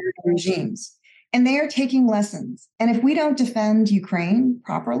authoritarian regimes. And they are taking lessons. And if we don't defend Ukraine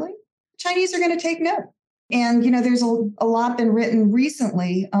properly, Chinese are going to take note. And, there's a lot been written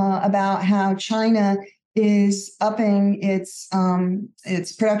recently about how China is upping its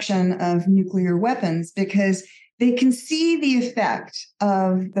production of nuclear weapons because they can see the effect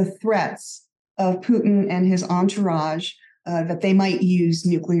of the threats of Putin and his entourage that they might use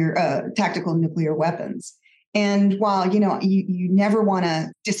tactical nuclear weapons. And while, you never want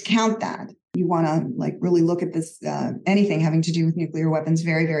to discount that, you want to really look at this, anything having to do with nuclear weapons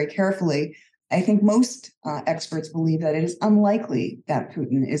very, very carefully. I think most experts believe that it is unlikely that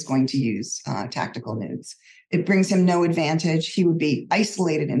Putin is going to use tactical nukes. It brings him no advantage. He would be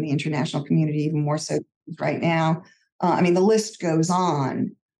isolated in the international community, even more so right now. The list goes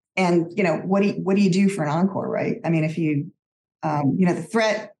on. And, what do you do for an encore, right? If you, the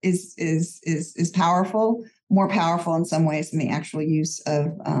threat is powerful, more powerful in some ways than the actual use of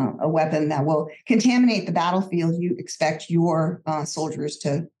a weapon that will contaminate the battlefield you expect your soldiers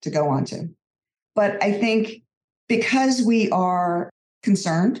to go onto. But I think because we are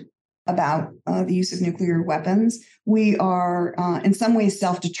concerned about the use of nuclear weapons, we are in some ways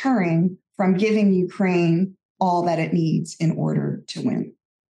self-deterring from giving Ukraine all that it needs in order to win.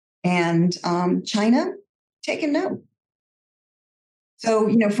 And China, take a note. So,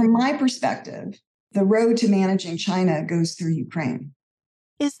 from my perspective, the road to managing China goes through Ukraine.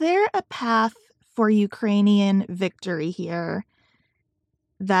 Is there a path for Ukrainian victory here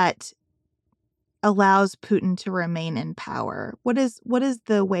that allows Putin to remain in power? What is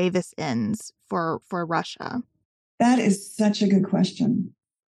the way this ends for Russia? That is such a good question.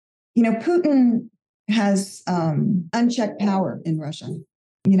 Putin has unchecked power in Russia.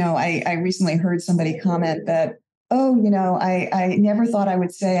 I recently heard somebody comment that I never thought I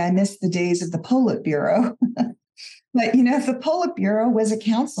would say I miss the days of the Politburo. But, the Politburo was a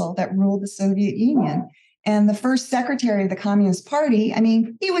council that ruled the Soviet Union. And the first secretary of the Communist Party,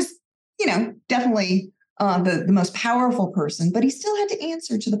 he was, definitely the most powerful person, but he still had to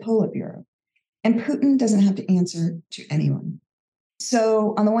answer to the Politburo. And Putin doesn't have to answer to anyone.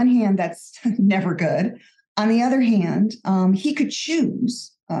 So on the one hand, that's never good. On the other hand, he could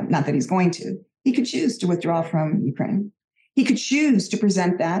choose, not that he's going to, he could choose to withdraw from Ukraine. He could choose to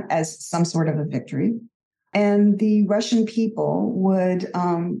present that as some sort of a victory. And the Russian people would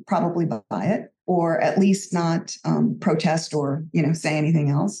probably buy it, or at least not protest or, say anything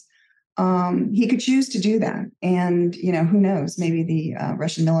else. He could choose to do that. And, who knows, maybe the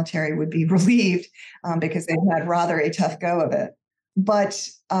Russian military would be relieved because they've had rather a tough go of it. But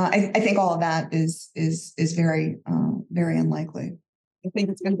I think all of that is very, very unlikely. I think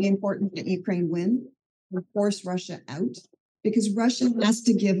it's going to be important that Ukraine win and force Russia out, because Russia has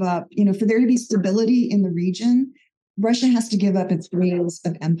to give up, for there to be stability in the region, Russia has to give up its dreams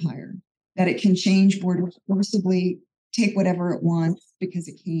of empire, that it can change borders forcibly, take whatever it wants because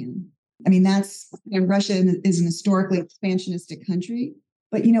it can. Russia is an historically expansionistic country,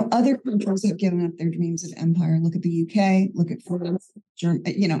 but, other countries have given up their dreams of empire. Look at the UK, look at France,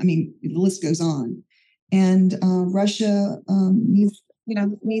 Germany, the list goes on. And Russia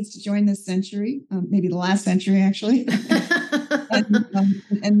needs to join this century, maybe the last century, actually,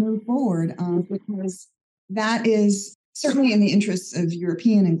 and move forward, because that is certainly in the interests of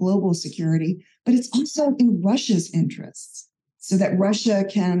European and global security, but it's also in Russia's interests, so that Russia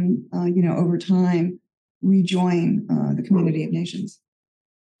can, over time, rejoin the community of nations.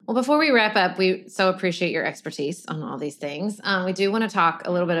 Well, before we wrap up, we so appreciate your expertise on all these things. We do want to talk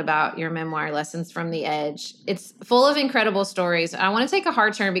a little bit about your memoir, Lessons from the Edge. It's full of incredible stories. I want to take a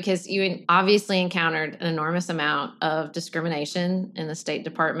hard turn because you obviously encountered an enormous amount of discrimination in the State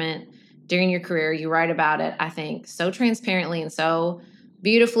Department during your career. You write about it, I think, so transparently and so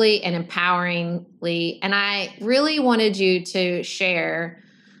beautifully and empoweringly. And I really wanted you to share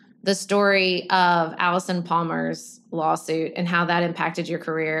the story of Allison Palmer's lawsuit and how that impacted your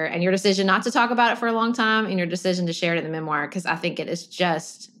career and your decision not to talk about it for a long time and your decision to share it in the memoir, because I think it is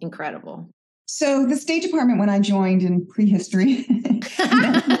just incredible. So the State Department, when I joined in prehistory.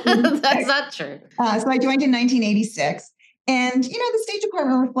 That's not true. So I joined in 1986. And, the State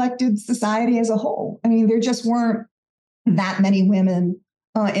Department reflected society as a whole. There just weren't that many women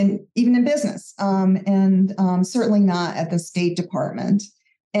even in business, and certainly not at the State Department.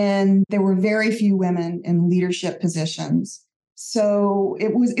 And there were very few women in leadership positions. So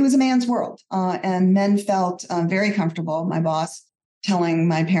it was a man's world. And men felt very comfortable, my boss telling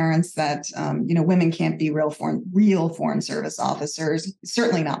my parents that, women can't be real foreign service officers,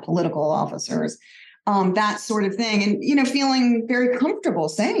 certainly not political officers, that sort of thing. And, feeling very comfortable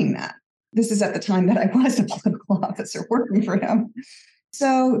saying that. This is at the time that I was a political officer working for him.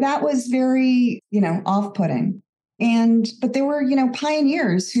 So that was very, off-putting. But there were,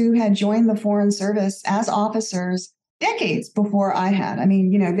 pioneers who had joined the Foreign Service as officers decades before I had.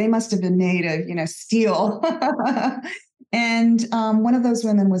 They must have been made of, steel. And one of those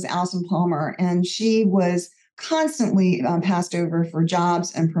women was Allison Palmer, and she was constantly passed over for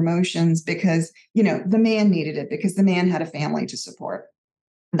jobs and promotions because, the man needed it, because the man had a family to support,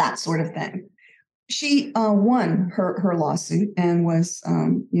 that sort of thing. She won her lawsuit and was,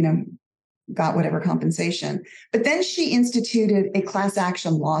 got whatever compensation. But then she instituted a class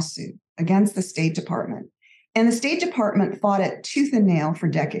action lawsuit against the State Department. And the State Department fought it tooth and nail for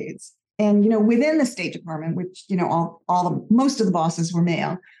decades. And, within the State Department, which, most of the bosses were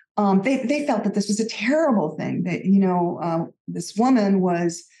male, they felt that this was a terrible thing, that, this woman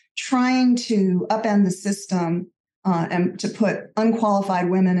was trying to upend the system and to put unqualified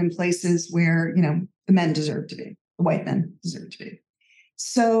women in places where, the men deserve to be, the white men deserve to be.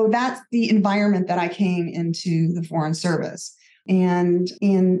 So that's the environment that I came into the Foreign Service. And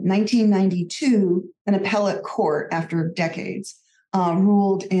in 1992, an appellate court, after decades,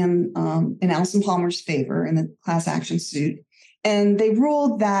 ruled in Allison Palmer's favor in the class action suit. And they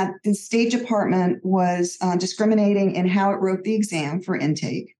ruled that the State Department was discriminating in how it wrote the exam for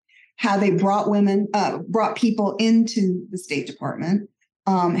intake, how they brought people into the State Department,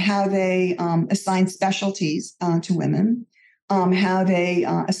 how they assigned specialties to women, how they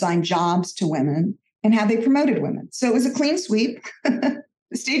assigned jobs to women, and how they promoted women. So it was a clean sweep. The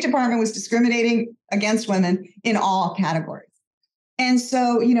State Department was discriminating against women in all categories. And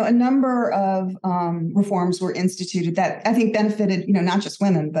so, a number of reforms were instituted that I think benefited, not just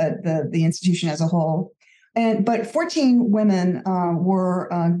women, but the institution as a whole. But 14 women were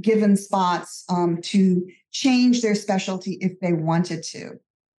given spots to change their specialty if they wanted to.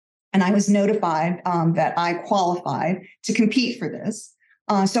 And I was notified that I qualified to compete for this.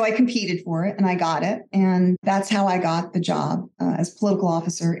 So I competed for it and I got it. And that's how I got the job as political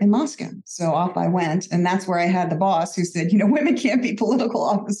officer in Moscow. So off I went. And that's where I had the boss who said, women can't be political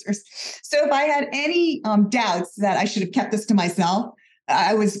officers. So if I had any doubts that I should have kept this to myself,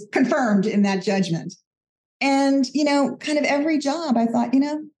 I was confirmed in that judgment. And, kind of every job I thought,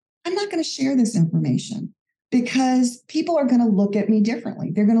 I'm not going to share this information because people are going to look at me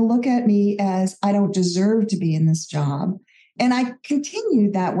differently. They're going to look at me as I don't deserve to be in this job. And I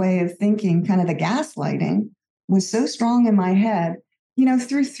continued that way of thinking, kind of the gaslighting was so strong in my head,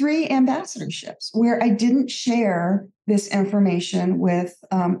 through 3 ambassadorships where I didn't share this information with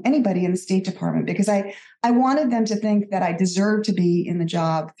anybody in the State Department because I wanted them to think that I deserved to be in the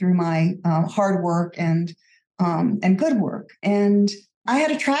job through my hard work and good work. And I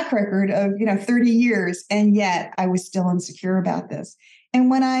had a track record of, 30 years, and yet I was still insecure about this. And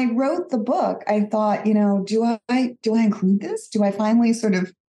when I wrote the book, I thought, do I include this? Do I finally sort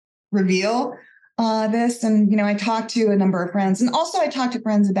of reveal this? And, I talked to a number of friends, and also I talked to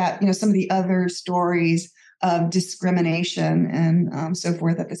friends about, some of the other stories of discrimination and so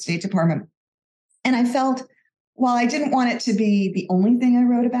forth at the State Department. And I felt, while I didn't want it to be the only thing I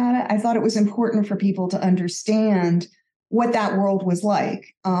wrote about it, I thought it was important for people to understand what that world was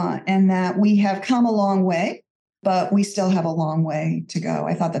like, and that we have come a long way, but we still have a long way to go.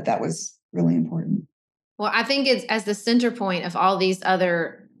 I thought that was really important. Well, I think it's as the center point of all these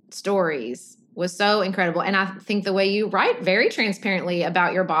other stories was so incredible. And I think the way you write very transparently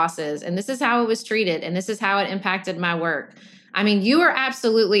about your bosses, and this is how it was treated, and this is how it impacted my work. I mean, you are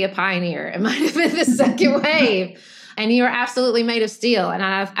absolutely a pioneer. It might have been the second wave. And you are absolutely made of steel. And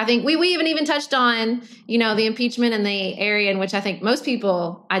I think we even touched on, the impeachment and the area in which I think most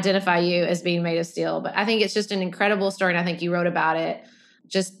people identify you as being made of steel. But I think it's just an incredible story. And I think you wrote about it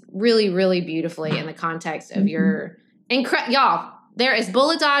just really, really beautifully in the context of your y'all. There is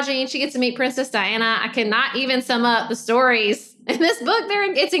bullet dodging. She gets to meet Princess Diana. I cannot even sum up the stories in this book.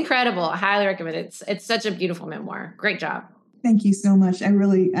 It's incredible. I highly recommend it. It's such a beautiful memoir. Great job. Thank you so much. I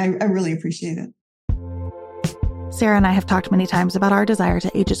really appreciate it. Sarah and I have talked many times about our desire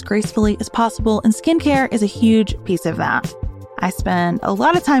to age as gracefully as possible, and skincare is a huge piece of that. I spend a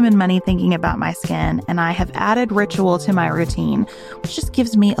lot of time and money thinking about my skin, and I have added Ritual to my routine, which just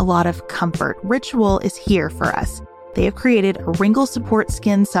gives me a lot of comfort. Ritual is here for us. They have created a wrinkle support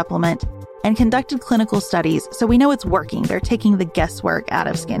skin supplement and conducted clinical studies, so we know it's working. They're taking the guesswork out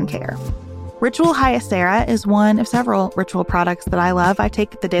of skincare. Ritual Hyacera is one of several Ritual products that I love. I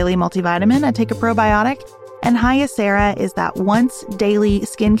take the daily multivitamin, I take a probiotic, and Hyacera is that once daily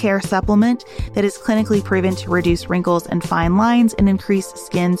skincare supplement that is clinically proven to reduce wrinkles and fine lines and increase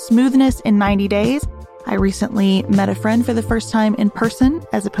skin smoothness in 90 days. I recently met a friend for the first time in person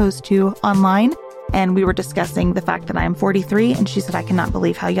as opposed to online, and we were discussing the fact that I am 43, and she said, "I cannot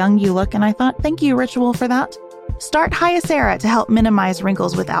believe how young you look." And I thought, thank you, Ritual, for that. Start Hyacera to help minimize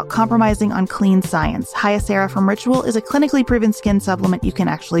wrinkles without compromising on clean science. Hyacera from Ritual is a clinically proven skin supplement you can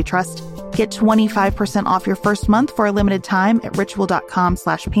actually trust. Get 25% off your first month for a limited time at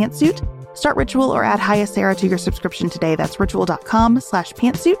ritual.com/pantsuit. Start Ritual or add Hyacera to your subscription today. That's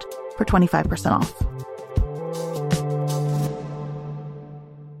ritual.com/pantsuit for 25% off.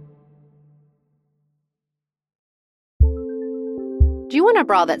 Do you want a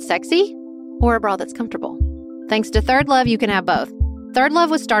bra that's sexy or a bra that's comfortable? Thanks to Third Love, you can have both. Third Love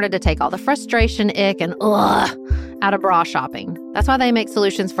was started to take all the frustration, ick, and out of bra shopping. That's why they make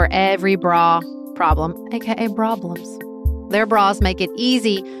solutions for every bra problem, aka problems. Their bras make it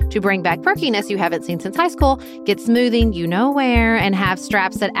easy to bring back perkiness you haven't seen since high school, get smoothing you know where, and have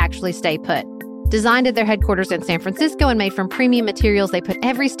straps that actually stay put. Designed at their headquarters in San Francisco and made from premium materials, they put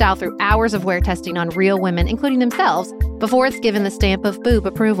every style through hours of wear testing on real women, including themselves, before it's given the stamp of boob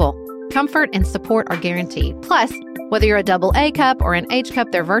approval. Comfort and support are guaranteed. Plus, whether you're a double A cup or an H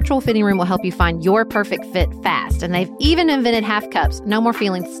cup, their virtual fitting room will help you find your perfect fit fast. And they've even invented half cups. No more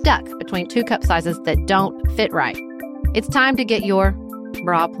feeling stuck between 2 cup sizes that don't fit right. It's time to get your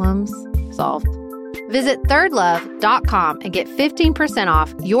problems solved. Visit thirdlove.com and get 15%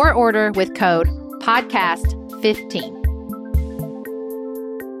 off your order with code podcast15.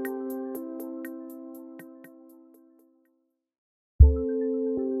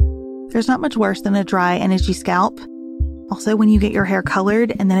 There's not much worse than a dry and itchy scalp. Also, when you get your hair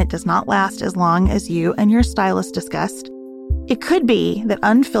colored and then it does not last as long as you and your stylist discussed. It could be that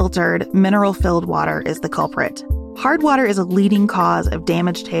unfiltered, mineral-filled water is the culprit. Hard water is a leading cause of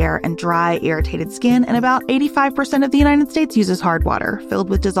damaged hair and dry, irritated skin, and about 85% of the United States uses hard water, filled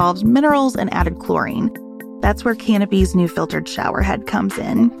with dissolved minerals and added chlorine. That's where Canopy's new filtered shower head comes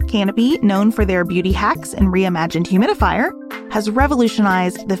in. Canopy, known for their beauty hacks and reimagined humidifier, has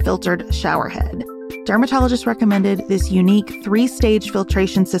revolutionized the filtered shower head. Dermatologists recommended this unique 3-stage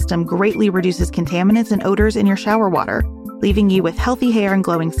filtration system greatly reduces contaminants and odors in your shower water, leaving you with healthy hair and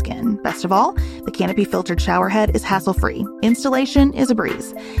glowing skin. Best of all, the Canopy filtered shower head is hassle-free. Installation is a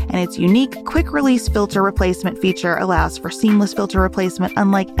breeze, and its unique quick-release filter replacement feature allows for seamless filter replacement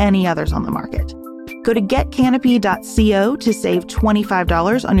unlike any others on the market. Go to getcanopy.co to save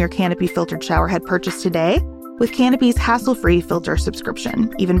 $25 on your Canopy filtered shower head purchase today with Canopy's hassle-free filter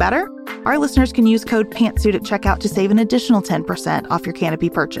subscription. Even better, our listeners can use code PANTSUIT at checkout to save an additional 10% off your Canopy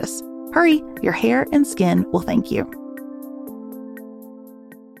purchase. Hurry, your hair and skin will thank you.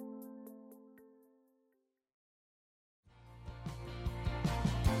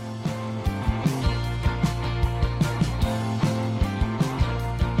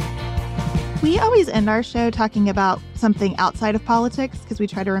 We always end our show talking about something outside of politics because we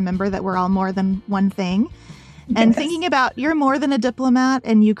try to remember that we're all more than one thing. And thinking about you're more than a diplomat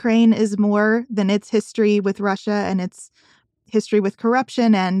and Ukraine is more than its history with Russia and its history with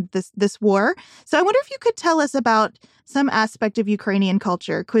corruption and this war. So I wonder if you could tell us about some aspect of Ukrainian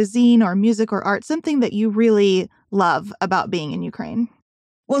culture, cuisine or music or art, something that you really love about being in Ukraine.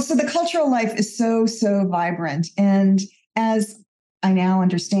 Well, so the cultural life is so vibrant. And as I now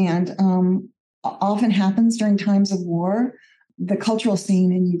understand, often happens during times of war, the cultural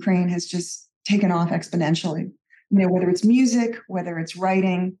scene in Ukraine has just taken off exponentially. Whether it's music, whether it's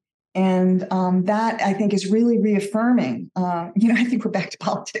writing, and that I think is really reaffirming. I think we're back to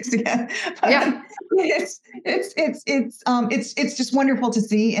politics again. Yeah, it's just wonderful to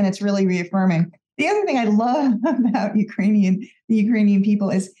see, and it's really reaffirming. The other thing I love about the Ukrainian people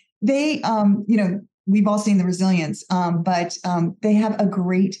is they, we've all seen the resilience, but they have a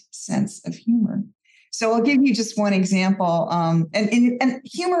great sense of humor. So I'll give you just one example. And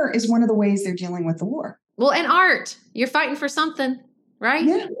humor is one of the ways they're dealing with the war. Well, and art, you're fighting for something,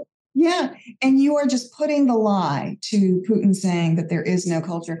 right? Yeah. And you are just putting the lie to Putin saying that there is no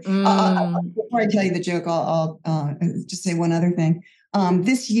culture. Before I tell you the joke, I'll just say one other thing.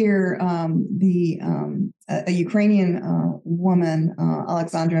 This year, a Ukrainian woman,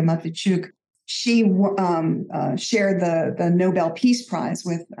 Alexandra Matvichuk, she shared the Nobel Peace Prize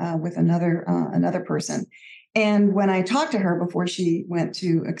with another person. And when I talked to her before she went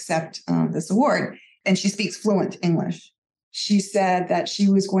to accept this award, and she speaks fluent English, she said that she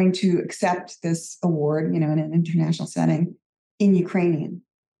was going to accept this award, in an international setting in Ukrainian,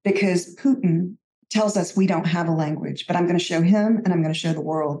 because Putin tells us we don't have a language, but I'm going to show him and I'm going to show the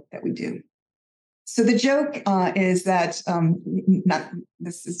world that we do. So the joke is that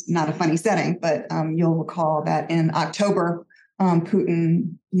this is not a funny setting, but you'll recall that in October,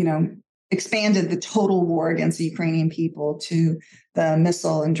 Putin, expanded the total war against the Ukrainian people to the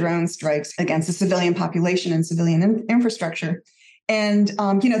missile and drone strikes against the civilian population and civilian infrastructure. And,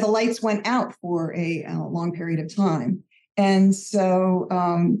 the lights went out for a long period of time. And so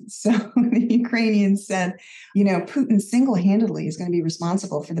the Ukrainians said, Putin single-handedly is going to be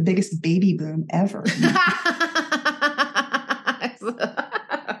responsible for the biggest baby boom ever. So it's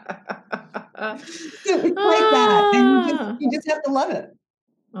like that. And you just have to love it.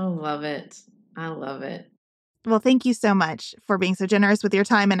 I love it. I love it. Well, thank you so much for being so generous with your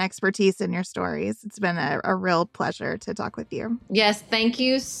time and expertise and your stories. It's been a real pleasure to talk with you. Yes, thank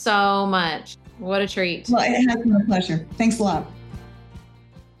you so much. What a treat. Well, it has been a pleasure. Thanks a lot.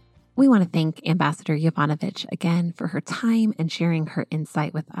 We want to thank Ambassador Yovanovich again for her time and sharing her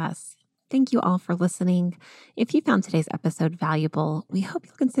insight with us. Thank you all for listening. If you found today's episode valuable, we hope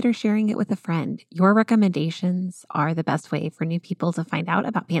you'll consider sharing it with a friend. Your recommendations are the best way for new people to find out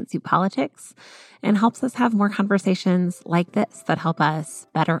about Pantsuit Politics and helps us have more conversations like this that help us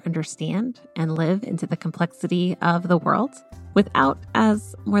better understand and live into the complexity of the world without,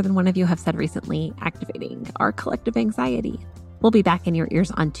 as more than one of you have said recently, activating our collective anxiety. We'll be back in your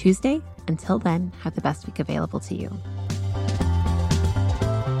ears on Tuesday. Until then, have the best week available to you.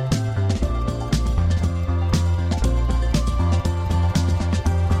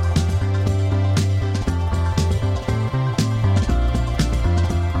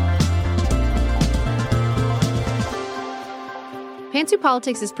 Pantsuit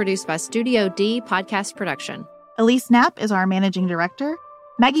Politics is produced by Studio D Podcast Production. Elise Knapp is our managing director.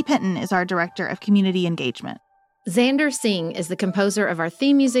 Maggie Pinton is our director of community engagement. Xander Singh is the composer of our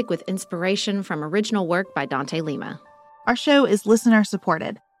theme music with inspiration from original work by Dante Lima. Our show is listener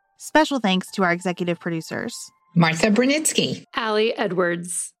supported. Special thanks to our executive producers, Martha Brunitsky, Allie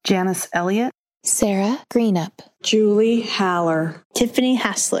Edwards, Janice Elliott, Sarah Greenup, Julie Haller, Tiffany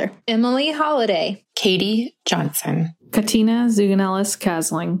Hassler, Emily Holiday, Katie Johnson, Katina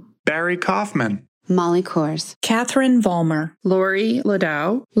Zuganellis-Kasling, Barry Kaufman, Molly Kors, Catherine Vollmer, Lori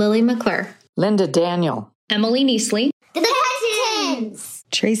Ladow, Lily McClure, Linda Daniel, Emily Neasley, The Hutchins,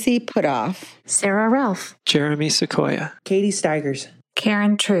 Tracy Putoff, Sarah Ralph, Jeremy Sequoia, Katie Steigers,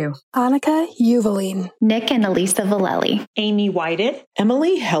 Karen True, Annika Uvaline, Nick and Elisa Vallely, Amy Whited,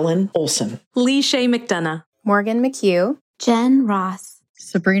 Emily Helen Olson, Lee Shea McDonough, Morgan McHugh, Jen Ross,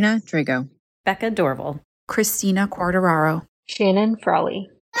 Sabrina Drago, Becca Dorval, Christina Quartararo, Shannon Frawley.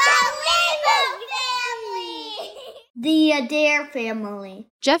 The Adair family.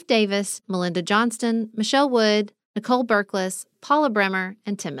 Jeff Davis, Melinda Johnston, Michelle Wood, Nicole Berkless, Paula Bremer,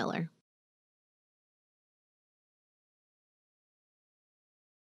 and Tim Miller.